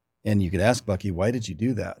 And you could ask Bucky, why did you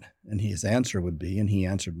do that? And his answer would be, and he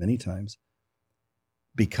answered many times,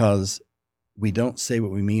 because we don't say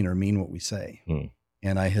what we mean or mean what we say.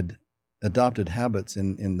 And I had adopted habits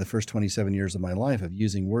in the first 27 years of my life of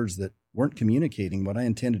using words that weren't communicating what I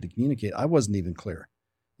intended to communicate. I wasn't even clear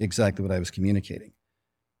exactly what I was communicating.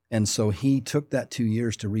 And so he took that 2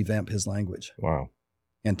 years to revamp his language. Wow.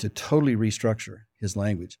 And to totally restructure his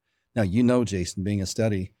language. Now, you know, Jason, being a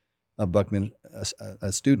student of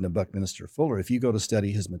Buckminster Fuller, if you go to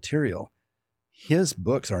study his material, his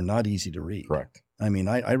books are not easy to read. Correct. I mean,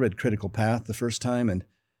 I read Critical Path the first time, and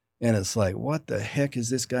it's like, what the heck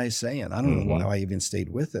is this guy saying? I don't know why I even stayed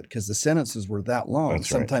with it, because the sentences were that long. That's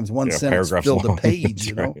Sometimes right. one sentence filled a page,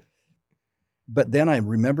 you know. Right. But then I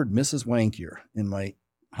remembered Mrs. Wankier in my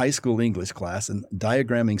high school English class and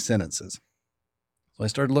diagramming sentences. So I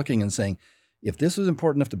started looking and saying, if this was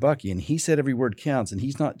important enough to Bucky and he said every word counts and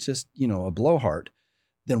he's not just, you know, a blowhard,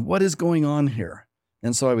 then what is going on here?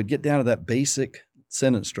 And so I would get down to that basic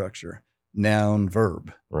sentence structure, noun,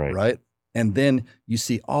 verb, right? And then you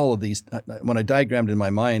see all of these, when I diagrammed in my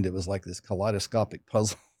mind, it was like this kaleidoscopic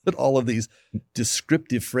puzzle that all of these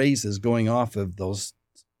descriptive phrases going off of those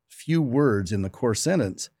few words in the core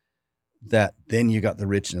sentence, that then you got the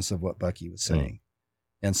richness of what Bucky was saying.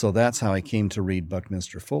 And so that's how I came to read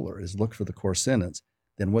Buckminster Fuller, is look for the core sentence.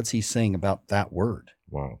 Then what's he saying about that word?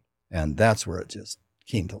 Wow. And that's where it just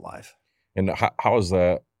came to life. And how has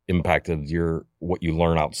that impacted what you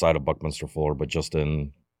learn outside of Buckminster Fuller, but just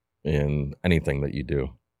in anything that you do?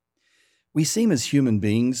 We seem as human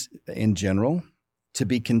beings in general to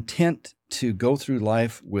be content to go through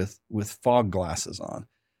life with fog glasses on.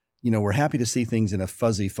 You know, we're happy to see things in a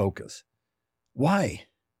fuzzy focus. Why?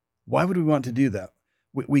 Why would we want to do that?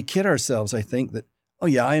 We kid ourselves, I think, that, oh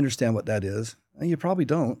yeah, I understand what that is. And you probably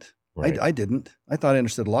don't. Right. I didn't. I thought I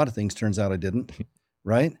understood a lot of things. Turns out I didn't.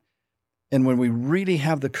 Right? And when we really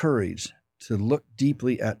have the courage to look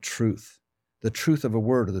deeply at truth, the truth of a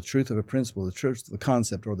word or the truth of a principle, the truth of a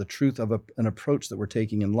concept or the truth of an approach that we're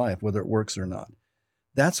taking in life, whether it works or not,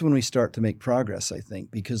 that's when we start to make progress, I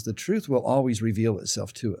think, because the truth will always reveal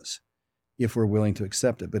itself to us if we're willing to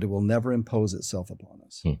accept it, but it will never impose itself upon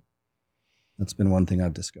us. That's been one thing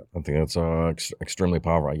I've discovered. I think that's extremely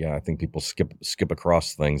powerful. Yeah, I think people skip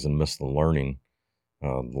across things and miss the learning.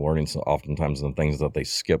 The learning's oftentimes the things that they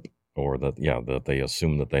skip, or that they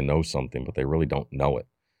assume that they know something, but they really don't know it.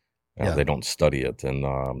 They don't study it,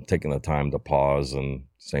 and taking the time to pause and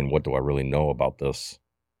saying, what do I really know about this?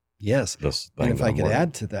 Yes. This thing. And if I could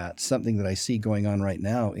add to that, something that I see going on right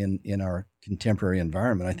now in our contemporary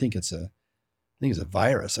environment, I think it's a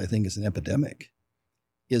virus. I think it's an epidemic,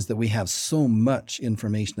 is that we have so much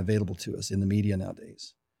information available to us in the media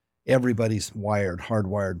nowadays. Everybody's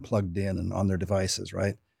hardwired, plugged in and on their devices,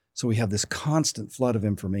 right? So we have this constant flood of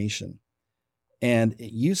information. And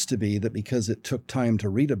it used to be that because it took time to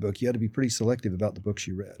read a book, you had to be pretty selective about the books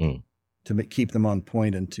you read to keep them on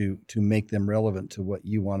point and to make them relevant to what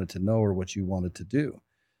you wanted to know or what you wanted to do.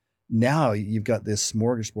 Now you've got this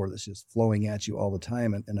smorgasbord that's just flowing at you all the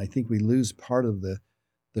time. And I think we lose part of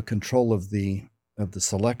the control of the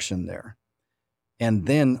selection there. And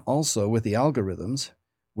then also with the algorithms,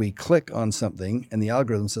 we click on something and the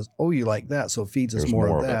algorithm says, oh, you like that. So it feeds us more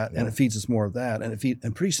of that, and it feeds us more of that.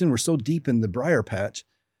 And pretty soon we're so deep in the briar patch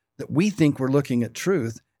that we think we're looking at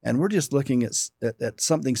truth, and we're just looking at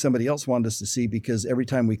something somebody else wanted us to see, because every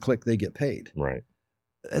time we click, they get paid. Right.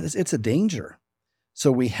 It's a danger. So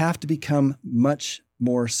we have to become much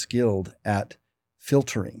more skilled at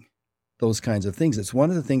filtering those kinds of things. It's one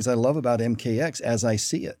of the things I love about MKX as I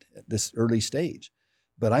see it at this early stage.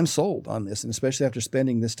 But I'm sold on this, and especially after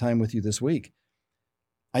spending this time with you this week.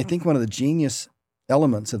 I think one of the genius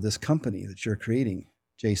elements of this company that you're creating,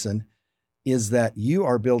 Jason, is that you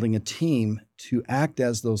are building a team to act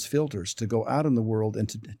as those filters, to go out in the world and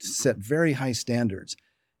to set very high standards,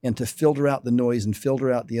 and to filter out the noise and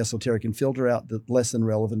filter out the esoteric and filter out the less than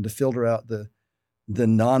relevant, to filter out the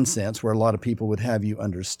nonsense where a lot of people would have you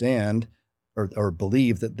understand or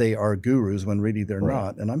believe that they are gurus when really they're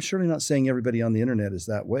not. And I'm surely not saying everybody on the internet is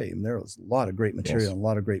that way. I mean, there's a lot of great material and a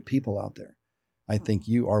lot of great people out there. I think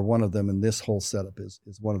you are one of them, and this whole setup is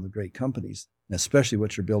one of the great companies, and especially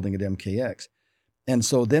what you're building at MKX. And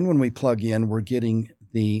so then when we plug in, we're getting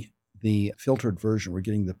the filtered version, we're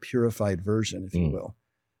getting the purified version, if you will,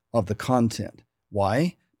 of the content.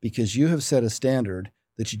 Why? Because you have set a standard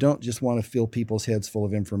that you don't just want to fill people's heads full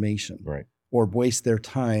of information or waste their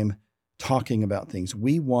time talking about things.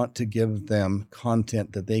 We want to give them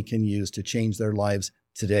content that they can use to change their lives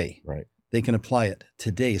today. Right. They can apply it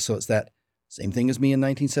today. So it's that same thing as me in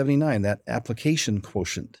 1979, that application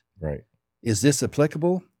quotient. Right. Is this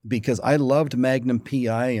applicable? Because I loved Magnum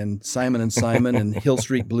PI and Simon and Simon and Hill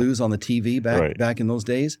Street Blues on the TV back in those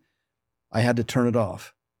days. I had to turn it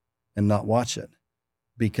off and not watch it.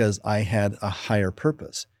 because I had a higher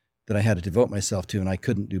purpose that I had to devote myself to, and I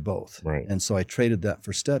couldn't do both. Right. And so I traded that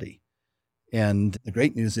for study. And the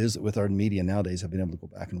great news is that with our media nowadays, I've been able to go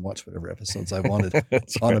back and watch whatever episodes I wanted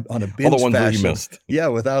on a binge all the ones fashion. that you missed. Yeah,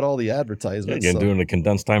 without all the advertisements. You can do it in a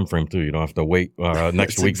condensed time frame too. You don't have to wait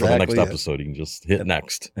next week for the next episode. You can just hit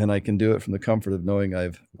next. And I can do it from the comfort of knowing I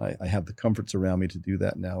have the comforts around me to do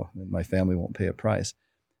that now, and my family won't pay a price.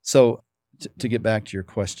 So to get back to your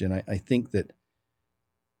question, I think that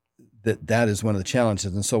is one of the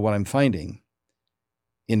challenges. And so what I'm finding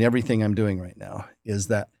in everything I'm doing right now is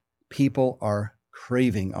that people are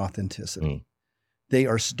craving authenticity. They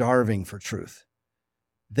are starving for truth.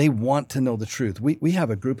 They want to know the truth. We have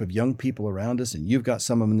a group of young people around us, and you've got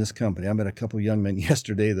some of them in this company. I met a couple of young men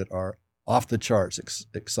yesterday that are off the charts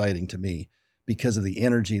exciting to me because of the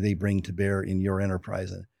energy they bring to bear in your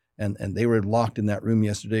enterprise. And they were locked in that room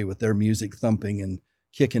yesterday with their music thumping and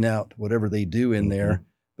kicking out whatever they do in there,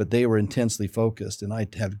 but they were intensely focused, and I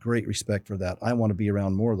have great respect for that. I want to be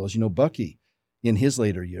around more of those. Bucky, in his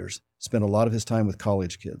later years, spent a lot of his time with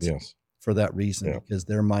college kids for that reason, because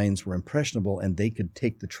their minds were impressionable and they could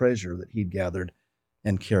take the treasure that he'd gathered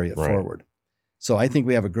and carry it forward. So I think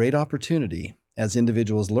we have a great opportunity as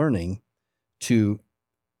individuals learning to,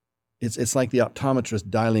 it's like the optometrist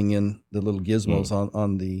dialing in the little gizmos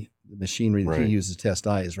on the machinery that he uses to test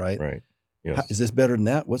eyes, right? Right. Yes. Is this better than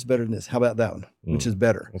that? What's better than this? How about that one? Which is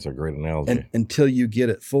better? That's a great analogy. And until you get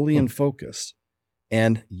it fully in focus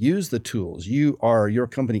and use the tools, your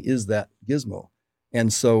company is that gizmo.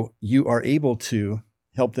 And so you are able to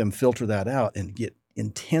help them filter that out and get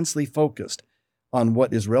intensely focused on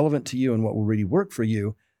what is relevant to you and what will really work for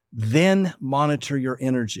you. Then monitor your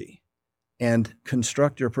energy and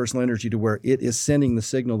construct your personal energy to where it is sending the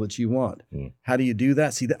signal that you want. How do you do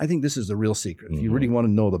that? See, I think this is the real secret. If you really want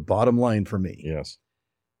to know the bottom line for me. Yes.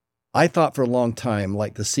 I thought for a long time,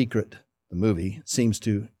 like The Secret, the movie, seems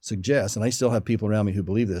to suggest, and I still have people around me who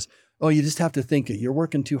believe this, you just have to think it. You're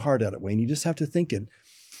working too hard at it, Wayne. You just have to think it.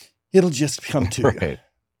 It'll just come to you.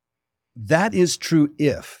 That is true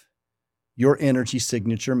if your energy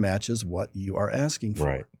signature matches what you are asking for.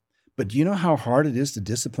 Right. But do you know how hard it is to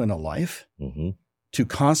discipline a life? To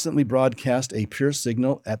constantly broadcast a pure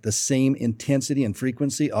signal at the same intensity and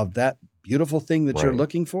frequency of that beautiful thing that you're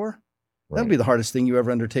looking for? That'll be the hardest thing you ever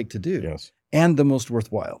undertake to do. Yes. And the most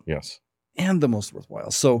worthwhile. Yes. And the most worthwhile.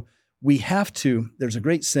 So we have to, there's a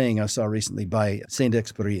great saying I saw recently by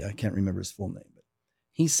Saint-Exupéry, I can't remember his full name, but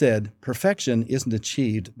he said, perfection isn't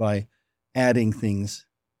achieved by adding things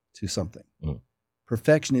to something.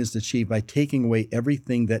 Perfection is achieved by taking away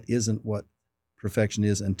everything that isn't what perfection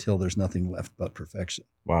is until there's nothing left but perfection.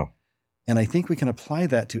 Wow. And I think we can apply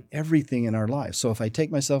that to everything in our lives. So if I take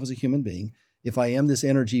myself as a human being, if I am this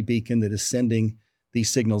energy beacon that is sending these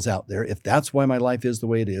signals out there, if that's why my life is the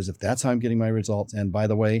way it is, if that's how I'm getting my results, and by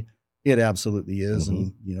the way, it absolutely is,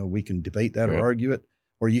 and we can debate that or argue it,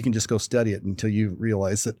 or you can just go study it until you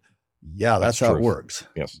realize that, that's how it works.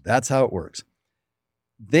 Yes. That's how it works.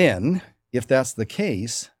 Then, if that's the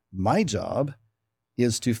case, my job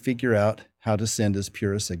is to figure out how to send as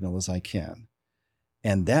pure a signal as I can.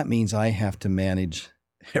 And that means I have to manage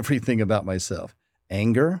everything about myself.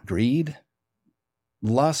 Anger, greed,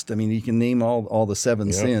 lust. I mean, you can name all the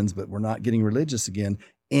seven sins, but we're not getting religious again.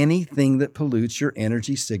 Anything that pollutes your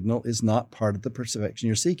energy signal is not part of the perfection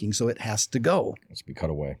you're seeking. So it has to go. It has to be cut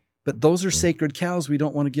away. But those are sacred cows we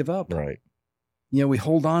don't want to give up. Right. We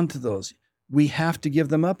hold on to those. We have to give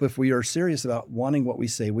them up if we are serious about wanting what we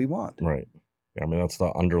say we want. Right. I mean, that's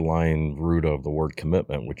the underlying root of the word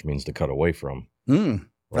commitment, which means to cut away from. Right?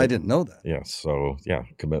 I didn't know that. Yes. So,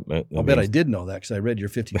 commitment. I'll bet I did know that because I read your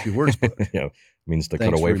 52 words book. It means to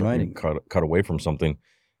Thanks cut away from something.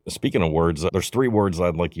 Speaking of words, there's 3 words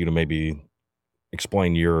I'd like you to maybe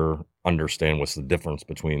explain understand what's the difference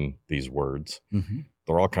between these words.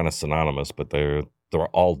 They're all kind of synonymous, but they're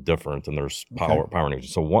all different, and there's power in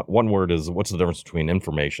each. So one word is, what's the difference between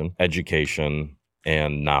information, education,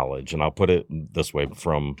 and knowledge? And I'll put it this way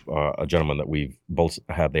from a gentleman that we've both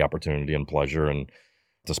had the opportunity and pleasure and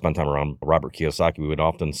to spend time around, Robert Kiyosaki. We would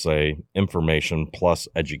often say information plus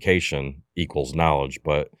education equals knowledge,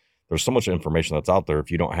 but there's so much information that's out there.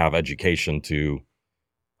 If you don't have education to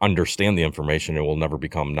understand the information, it will never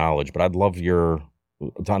become knowledge. But I'd love to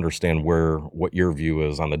understand what your view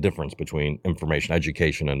is on the difference between information,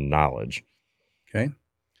 education, and knowledge. Okay.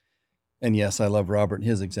 And yes, I love Robert and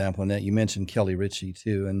his example. And that you mentioned Kelly Ritchie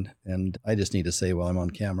too. And I just need to say while I'm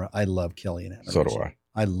on camera, I love Kelly and Anna. So Ritchie. do I.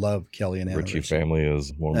 I love Kelly and Anna Ritchie family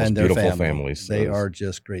is one of the most and beautiful families. They are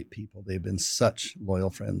just great people. They've been such loyal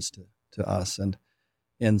friends to us.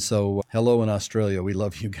 And so hello in Australia. We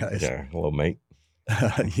love you guys. Yeah. Hello, mate.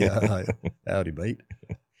 Yeah, howdy, mate.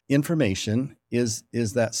 Information is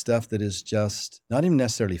that stuff that is just not even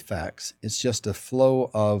necessarily facts. It's just a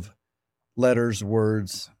flow of letters,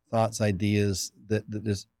 words, thoughts, ideas that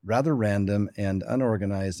is rather random and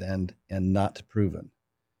unorganized and not proven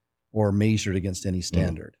or measured against any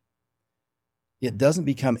standard. It doesn't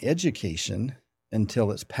become education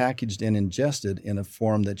until it's packaged and ingested in a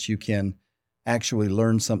form that you can actually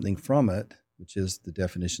learn something from it, which is the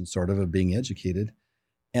definition sort of being educated,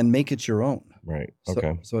 and make it your own. Right.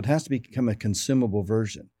 Okay. So it has to become a consumable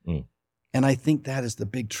version. And I think that is the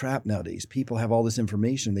big trap nowadays. People have all this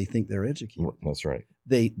information. They think they're educated. That's right.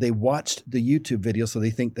 They watched the YouTube video, so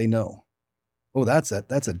they think they know. Oh, that's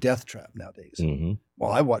a death trap nowadays.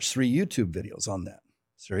 Well, I watched 3 YouTube videos on that.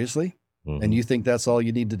 Seriously? And you think that's all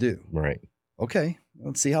you need to do? Right. Okay.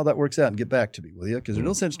 Let's see how that works out and get back to me, will you? Because there's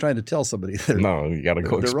no sense trying to tell somebody no, you got to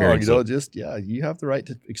go experience wrong. it. You have the right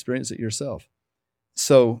to experience it yourself.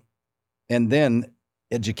 So, and then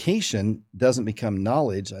education doesn't become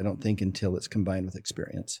knowledge, I don't think, until it's combined with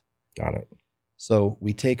experience. Got it. So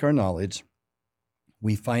we take our knowledge,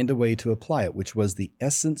 we find a way to apply it, which was the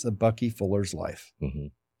essence of Bucky Fuller's life.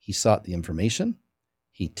 He sought the information,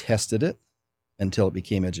 he tested it until it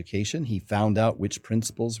became education. He found out which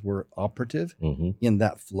principles were operative in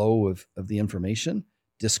that flow of the information,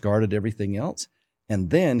 discarded everything else, and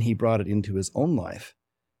then he brought it into his own life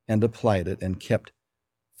and applied it and kept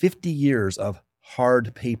 50 years of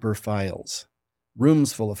hard paper files,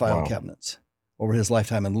 rooms full of file cabinets over his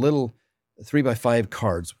lifetime, and little 3x5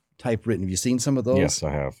 cards typewritten. Have you seen some of those? Yes, I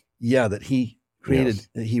have. Yeah, that he created.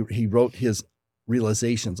 Yes. He wrote his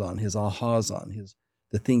realizations on, his ahas on,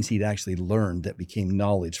 the things he'd actually learned that became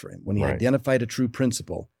knowledge for him. When he identified a true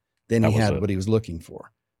principle, then he had what he was looking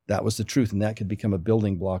for. That was the truth, and that could become a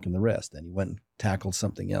building block in the rest. Then he went and tackled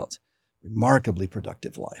something else. Remarkably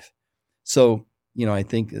productive life. So, I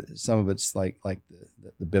think some of it's like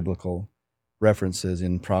the biblical references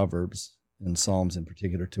in Proverbs and Psalms in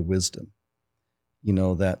particular to wisdom.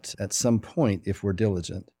 That at some point, if we're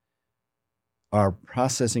diligent, our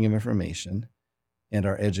processing of information and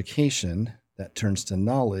our education that turns to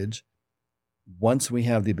knowledge, once we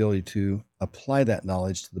have the ability to apply that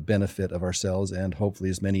knowledge to the benefit of ourselves and hopefully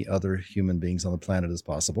as many other human beings on the planet as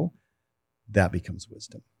possible, that becomes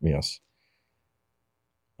wisdom. Yes.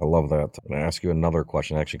 I love that. And I ask you another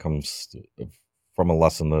question. It actually comes from a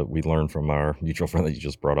lesson that we learned from our mutual friend that you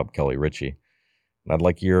just brought up, Kelly Ritchie. And I'd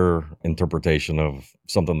like your interpretation of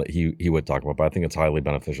something that he would talk about, but I think it's highly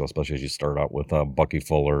beneficial, especially as you start out with Bucky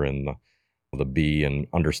Fuller and the bee and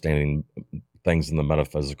understanding things in the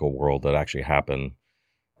metaphysical world that actually happen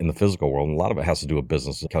in the physical world. And a lot of it has to do with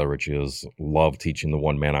business. Kelly Ritchie love teaching the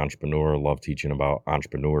one-man entrepreneur, love teaching about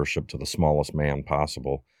entrepreneurship to the smallest man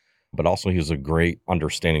possible. But also he has a great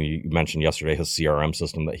understanding. You mentioned yesterday his CRM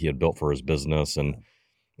system that he had built for his business. And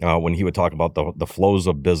when he would talk about the flows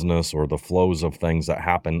of business or the flows of things that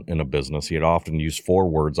happen in a business, he had often used 4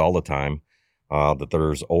 words all the time, that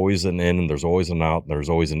there's always an in, and there's always an out, and there's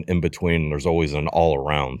always an in-between, and there's always an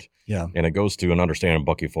all-around. Yeah. And it goes to an understanding of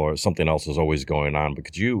Bucky Fuller. Something else is always going on. But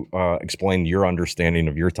could you explain your understanding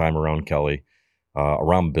of your time around Kelly,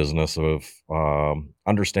 around business, of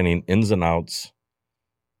understanding ins and outs,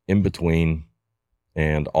 in between,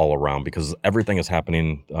 and all around, because everything is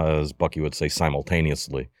happening, as Bucky would say,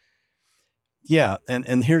 simultaneously. Yeah,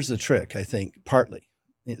 and here's the trick, I think, partly.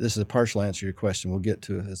 This is a partial answer to your question. We'll get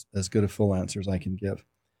to as good a full answer as I can give.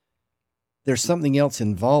 There's something else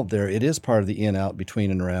involved there. It is part of the in, out,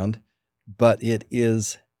 between, and around, but it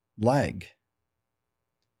is lag.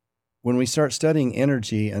 When we start studying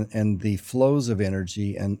energy and the flows of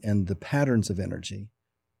energy and the patterns of energy,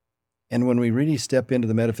 and when we really step into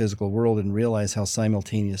the metaphysical world and realize how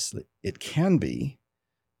simultaneous it can be,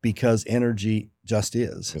 because energy just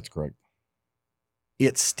is. That's correct.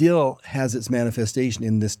 It still has its manifestation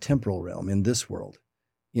in this temporal realm, in this world,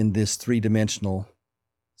 in this 3-dimensional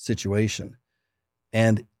situation.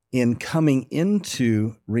 And in coming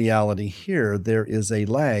into reality here, there is a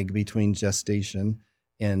lag between gestation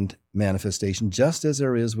and manifestation, just as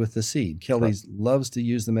there is with the seed. Kelly loves to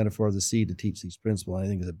use the metaphor of the seed to teach these principles. I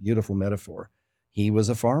think it's a beautiful metaphor. He was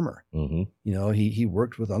a farmer. He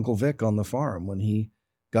worked with Uncle Vic on the farm when he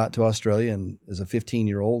got to Australia and as a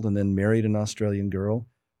 15-year-old and then married an Australian girl.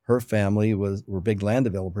 Her family were big land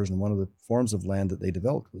developers, and one of the forms of land that they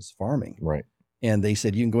developed was farming. Right. And they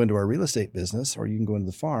said, you can go into our real estate business or you can go into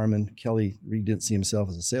the farm. And Kelly really didn't see himself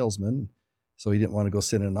as a salesman, so he didn't want to go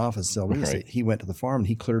sit in an office and sell real estate. He went to the farm and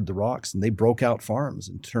he cleared the rocks, and they broke out farms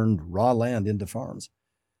and turned raw land into farms.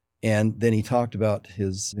 And then he talked about it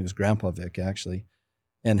was Grandpa Vic actually,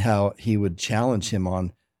 and how he would challenge him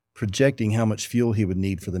on projecting how much fuel he would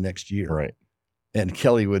need for the next year. Right. And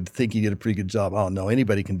Kelly would think he did a pretty good job. Oh no,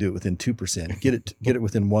 anybody can do it within 2%. Get it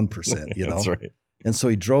within 1%, you know? That's right. And so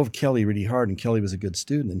he drove Kelly really hard, and Kelly was a good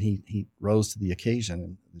student, and he rose to the occasion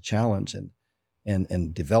and the challenge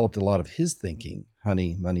and developed a lot of his thinking,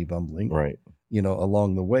 honey, money, bumbling, Right. you know,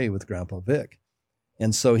 along the way with Grandpa Vic.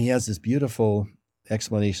 And so he has this beautiful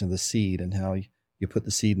explanation of the seed and how you put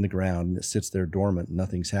the seed in the ground and it sits there dormant and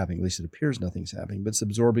nothing's happening. At least it appears nothing's happening, but it's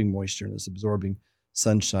absorbing moisture and it's absorbing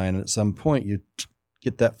sunshine. And at some point you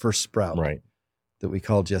get that first sprout Right. that we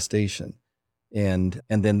call gestation. And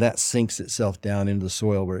then that sinks itself down into the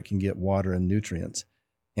soil where it can get water and nutrients.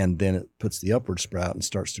 And then it puts the upward sprout and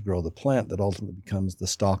starts to grow the plant that ultimately becomes the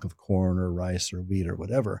stalk of corn or rice or wheat or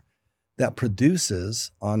whatever. That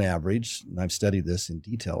produces, on average, and I've studied this in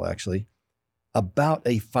detail actually, about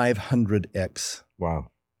a 500x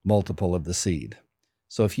Wow. multiple of the seed.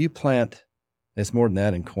 So if you plant, it's more than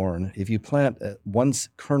that in corn, if you plant one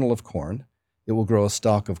kernel of corn, it will grow a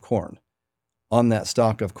stalk of corn. On that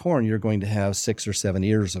stalk of corn, you're going to have 6 or 7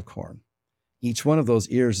 ears of corn. Each one of those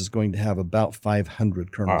ears is going to have about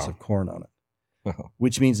 500 kernels of corn on it,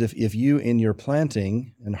 which means if you in your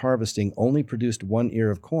planting and harvesting only produced 1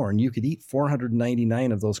 ear of corn, you could eat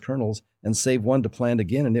 499 of those kernels and save one to plant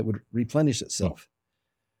again, and it would replenish itself.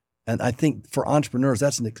 And I think for entrepreneurs,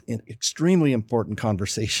 that's an extremely important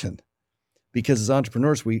conversation, because as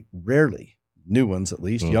entrepreneurs, we rarely, new ones at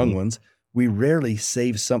least, young ones, we rarely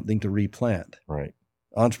save something to replant. Right.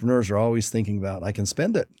 Entrepreneurs are always thinking about, I can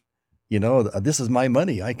spend it. You know, this is my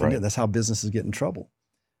money. I can do it. That's how businesses get in trouble.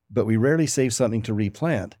 But we rarely save something to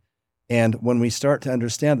replant. And when we start to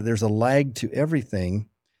understand that there's a lag to everything,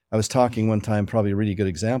 I was talking one time, probably a really good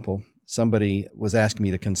example. Somebody was asking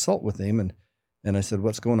me to consult with him, and I said,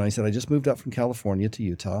 what's going on? He said, I just moved up from California to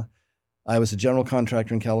Utah. I was a general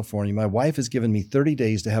contractor in California. My wife has given me 30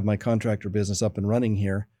 days to have my contractor business up and running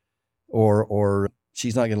here, or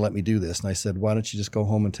she's not going to let me do this. And I said, why don't you just go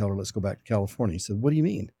home and tell her, let's go back to California? He said, what do you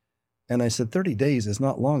mean? And I said, 30 days is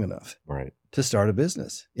not long enough to start a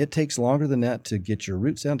business. It takes longer than that to get your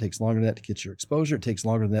roots down. It takes longer than that to get your exposure. It takes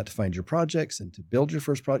longer than that to find your projects and to build your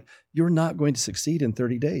first project. You're not going to succeed in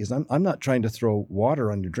 30 days. I'm not trying to throw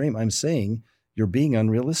water on your dream. I'm saying you're being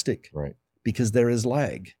unrealistic because there is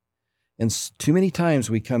lag. And too many times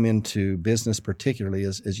we come into business, particularly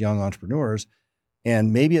as young entrepreneurs,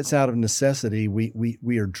 and maybe it's out of necessity.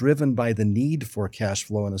 We are driven by the need for cash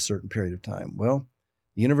flow in a certain period of time. Well,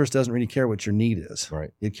 the universe doesn't really care what your need is.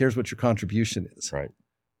 It cares what your contribution is.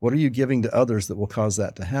 What are you giving to others that will cause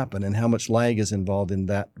that to happen, and how much lag is involved in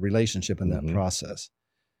that relationship and that process?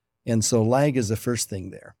 And so lag is the first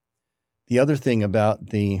thing there. The other thing about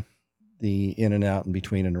the in and out and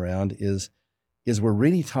between and around is we're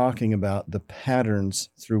really talking about the patterns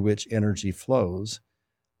through which energy flows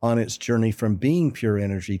on its journey from being pure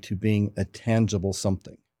energy to being a tangible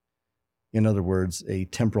something. In other words, a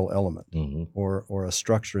temporal element or a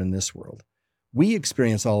structure in this world. We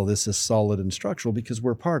experience all of this as solid and structural because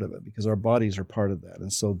we're part of it, because our bodies are part of that.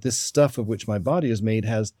 And so this stuff of which my body is made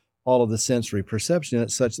has all of the sensory perception in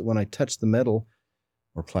it, such that when I touch the metal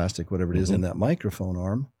or plastic, whatever it is in that microphone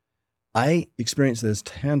arm, I experience it as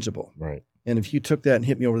tangible. And if you took that and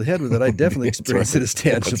hit me over the head with it, I definitely experience it as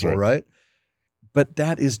tangible, right? But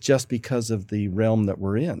that is just because of the realm that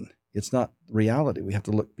we're in. It's not reality. We have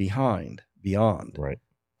to look beyond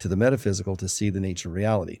to the metaphysical to see the nature of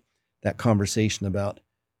reality. That conversation about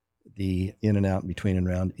the in and out and between and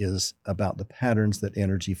around is about the patterns that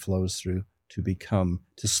energy flows through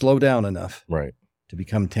to slow down enough to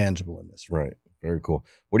become tangible in this. Very cool.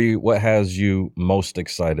 What has you most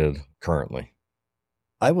excited currently?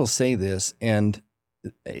 I will say this, and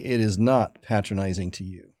it is not patronizing to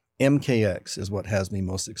you. MKX is what has me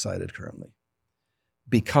most excited currently.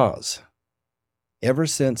 Because ever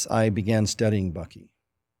since I began studying Bucky,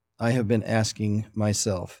 I have been asking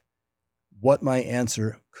myself what my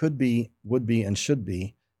answer could be, would be, and should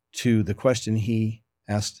be to the question he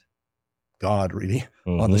asked God, really,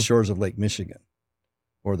 on the shores of Lake Michigan,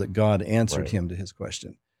 or that God answered him to his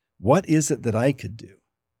question. What is it that I could do?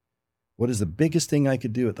 What is the biggest thing I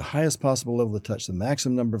could do at the highest possible level to touch the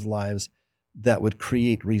maximum number of lives that would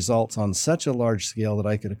create results on such a large scale that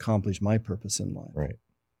I could accomplish my purpose in life?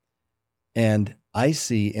 And I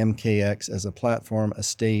see MKX as a platform, a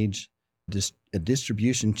stage, a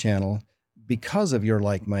distribution channel because of your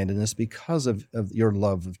like-mindedness, because of your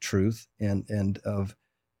love of truth and of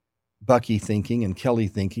Bucky thinking and Kelly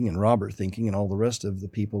thinking and Robert thinking and all the rest of the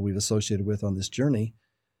people we've associated with on this journey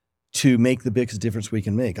to make the biggest difference we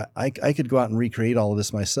can make. I could go out and recreate all of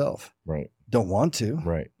this myself. Don't want to.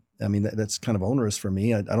 I mean, that's kind of onerous for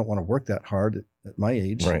me. I don't want to work that hard at my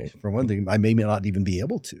age. Right. For one thing, I may not even be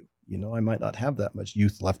able to. I might not have that much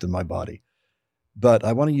youth left in my body. But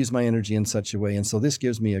I want to use my energy in such a way. And so this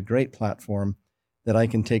gives me a great platform that I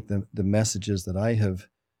can take the messages that I have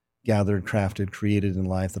gathered, crafted, created in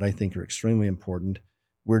life that I think are extremely important.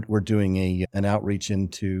 We're doing an outreach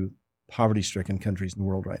into poverty-stricken countries in the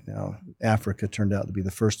world right now. Africa turned out to be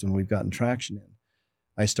the first one we've gotten traction in.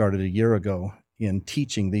 I started a year ago in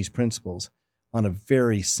teaching these principles on a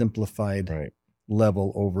very simplified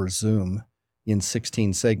level over Zoom in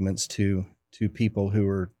 16 segments to people who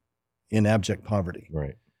are in abject poverty.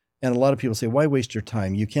 Right. And a lot of people say, why waste your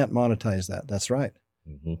time? You can't monetize that. That's right.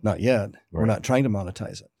 Mm-hmm. Not yet. Right. We're not trying to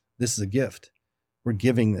monetize it. This is a gift. We're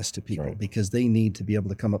giving this to people because they need to be able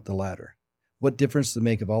to come up the ladder. What difference does it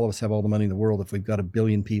make if all of us have all the money in the world if we've got 1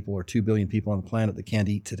 billion people or 2 billion people on the planet that can't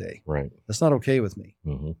eat today? Right. That's not okay with me.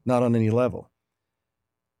 Mm-hmm. Not on any level.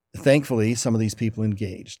 Thankfully, some of these people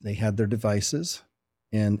engaged. They had their devices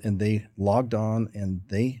and they logged on and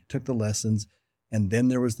they took the lessons. And then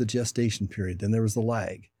there was the gestation period. Then there was the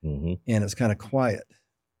lag. Mm-hmm. And it's kind of quiet.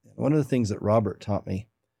 One of the things that Robert taught me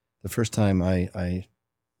the first time I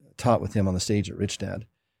taught with him on the stage at Rich Dad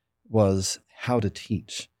was how to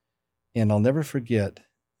teach. And I'll never forget,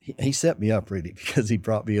 he set me up really because he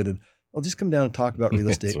brought me in and, well, just come down and talk about real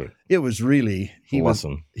estate. It was really, he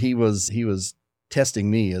was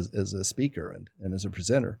testing me as a speaker and as a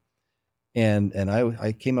presenter. And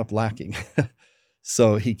I came up lacking.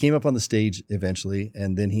 So he came up on the stage eventually,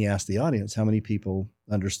 and then he asked the audience, how many people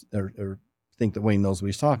or think that Wayne knows what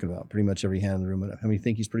he's talking about? Pretty much every hand in the room went up. How many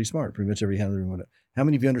think he's pretty smart? Pretty much every hand in the room went up. How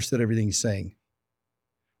many of you understood everything he's saying?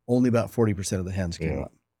 Only about 40% of the hands came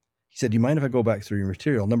up. He said, do you mind if I go back through your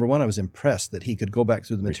material? Number one, I was impressed that he could go back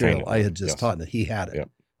through the material I had just taught and that he had it. Yep.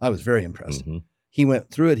 I was very impressed. Mm-hmm. He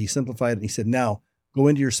went through it, he simplified it, and he said, now go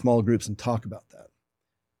into your small groups and talk about that.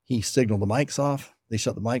 He signaled the mics off. They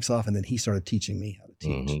shut the mics off, and then he started teaching me how to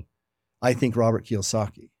teach. Mm-hmm. I think Robert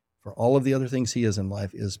Kiyosaki, for all of the other things he is in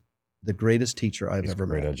life, is the greatest teacher I've ever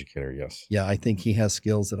met. Great educator, yes. Yeah, I think he has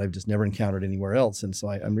skills that I've just never encountered anywhere else. And so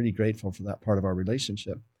I'm really grateful for that part of our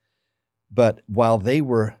relationship. But while they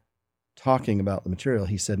were talking about the material,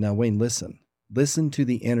 he said, now, Wayne, listen to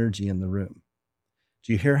the energy in the room.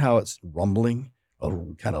 Do you hear how it's rumbling?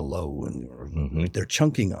 Oh, kind of low, and they're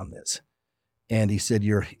chunking on this. And he said,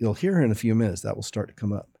 you'll hear her in a few minutes. That will start to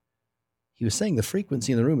come up. He was saying the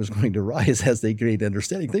frequency in the room is going to rise as they gain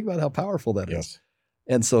understanding. Think about how powerful that is.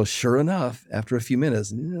 And so sure enough, after a few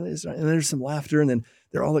minutes, and there's some laughter, and then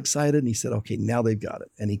they're all excited. And he said, okay, now they've got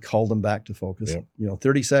it. And he called them back to focus.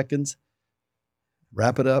 30 seconds,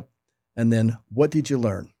 wrap it up. And then what did you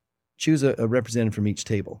learn? Choose a representative from each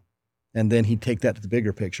table. And then he'd take that to the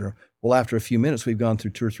bigger picture. Well, after a few minutes, we've gone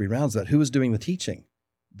through 2 or 3 rounds of that. Who was doing the teaching?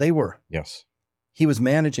 They were. Yes. He was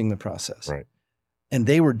managing the process. Right. And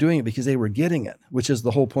they were doing it because they were getting it, which is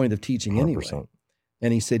the whole point of teaching 100%. Anyway.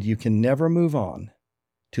 And he said, you can never move on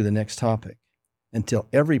to the next topic until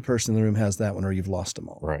every person in the room has that one, or you've lost them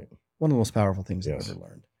all. Right. One of the most powerful things I've ever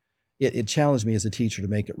learned. It challenged me as a teacher to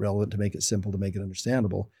make it relevant, to make it simple, to make it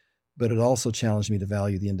understandable. But it also challenged me to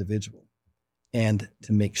value the individual and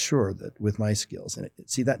to make sure that with my skills, and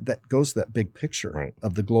that goes to that big picture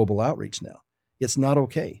of the global outreach now. It's not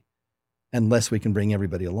okay unless we can bring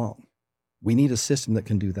everybody along. We need a system that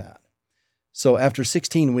can do that. So after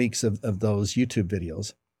 16 weeks of those YouTube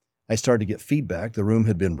videos, I started to get feedback. The room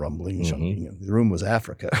had been rumbling. Mm-hmm. The room was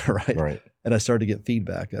Africa, right? And I started to get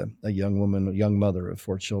feedback. A young woman, a young mother of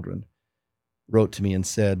 4 children, wrote to me and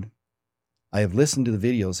said, I have listened to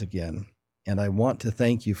the videos again, and I want to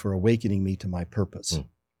thank you for awakening me to my purpose.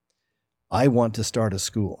 I want to start a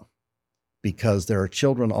school because there are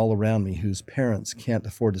children all around me whose parents can't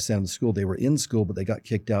afford to send them to school. They were in school, but they got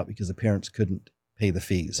kicked out because the parents couldn't pay the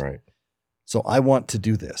fees. Right. So I want to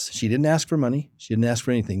do this. She didn't ask for money. She didn't ask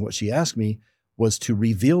for anything. What she asked me was to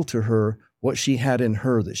reveal to her what she had in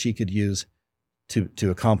her that she could use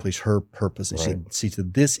to accomplish her purpose. And she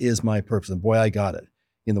said, this is my purpose. And boy, I got it.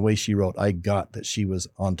 In the way she wrote, I got that she was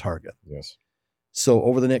on target. Yes. So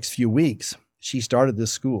over the next few weeks, she started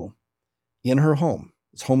this school in her home.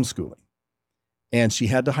 It's homeschooling. And she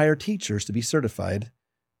had to hire teachers to be certified,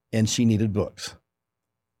 and she needed books.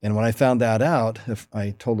 And when I found that out,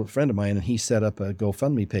 I told a friend of mine, and he set up a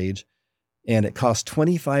GoFundMe page, and it cost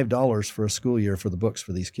 $25 for a school year for the books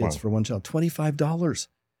for these kids, for one child. $25.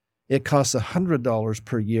 It costs $100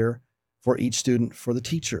 per year for each student for the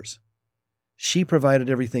teachers. She provided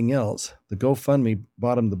everything else. The GoFundMe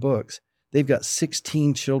bought them the books. They've got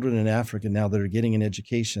 16 children in Africa now that are getting an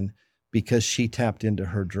education because she tapped into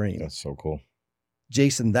her dream. That's so cool.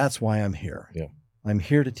 Jason, that's why I'm here. Yeah. I'm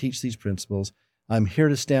here to teach these principles. I'm here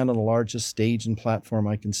to stand on the largest stage and platform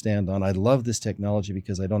I can stand on. I love this technology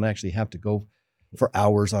because I don't actually have to go for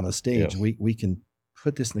hours on a stage. Yes. We can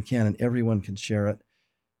put this in the can and everyone can share it.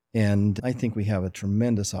 And I think we have a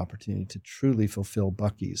tremendous opportunity to truly fulfill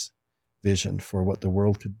Bucky's vision for what the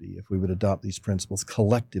world could be if we would adopt these principles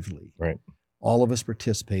collectively. Right. All of us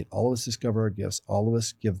participate, all of us discover our gifts, all of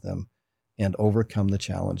us give them, and overcome the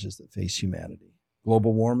challenges that face humanity.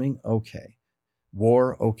 Global warming, okay.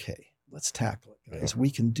 War, okay. Let's tackle it, guys.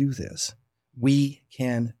 We can do this. We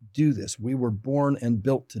can do this. We were born and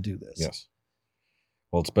built to do this. Yes.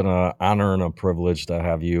 Well, it's been an honor and a privilege to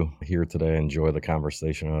have you here today. Enjoy the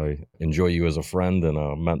conversation. I enjoy you as a friend and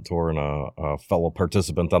a mentor and a fellow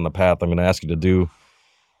participant on the path. I'm going to ask you to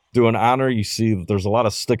do an honor. You see that there's a lot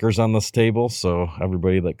of stickers on this table, so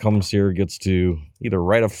everybody that comes here gets to either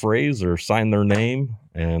write a phrase or sign their name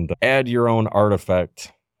and add your own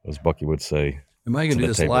artifact, as Bucky would say. Am I going to do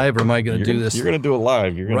this live or am I going to do this? You're going to do it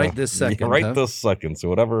live. You're going right this second. Right this second. So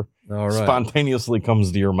whatever spontaneously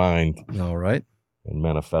comes to your mind. All right. And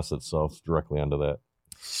manifests itself directly onto that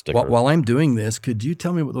sticker. While I'm doing this, could you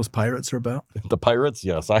tell me what those pirates are about? The pirates?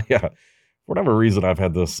 Yes. For whatever reason, I've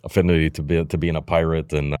had this affinity to being a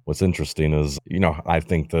pirate. And what's interesting is, I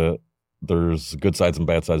think that there's good sides and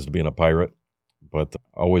bad sides to being a pirate. But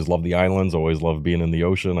I always love the islands, always love being in the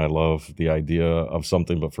ocean. I love the idea of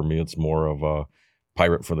something, but for me, it's more of a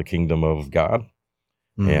pirate for the kingdom of God,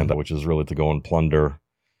 and which is really to go and plunder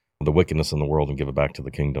the wickedness in the world and give it back to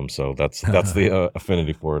the kingdom. So that's the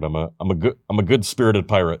affinity for it. I'm a good spirited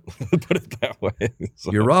pirate. Put it that way.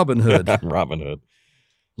 So, you're Robin Hood. I'm Robin Hood.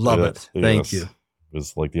 Love it. Thank you.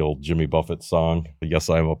 It's like the old Jimmy Buffett song. Yes,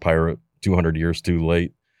 I am a pirate. 200 years too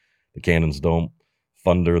late. The cannons don't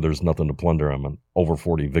thunder. There's nothing to plunder. I'm an over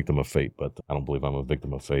 40 victim of fate, but I don't believe I'm a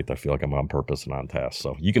victim of fate. I feel like I'm on purpose and on task.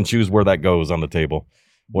 So you can choose where that goes on the table.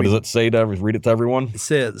 What does it say read it to everyone? It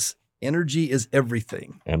says, energy is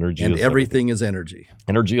everything. Everything is energy.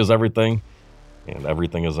 Energy is everything, and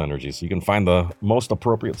everything is energy. So you can find the most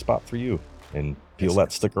appropriate spot for you and peel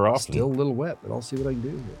that sticker off. Still a little wet, but I'll see what I can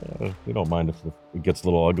do. We don't mind if it gets a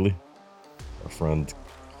little ugly. Our friend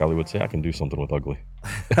Kelly would say, I can do something with ugly.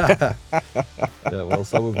 Yeah, well,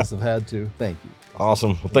 some of us have had to. Thank you.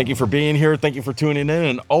 Awesome. Well, thank you for being here. Thank you for tuning in.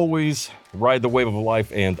 And always ride the wave of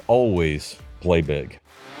life and always play big.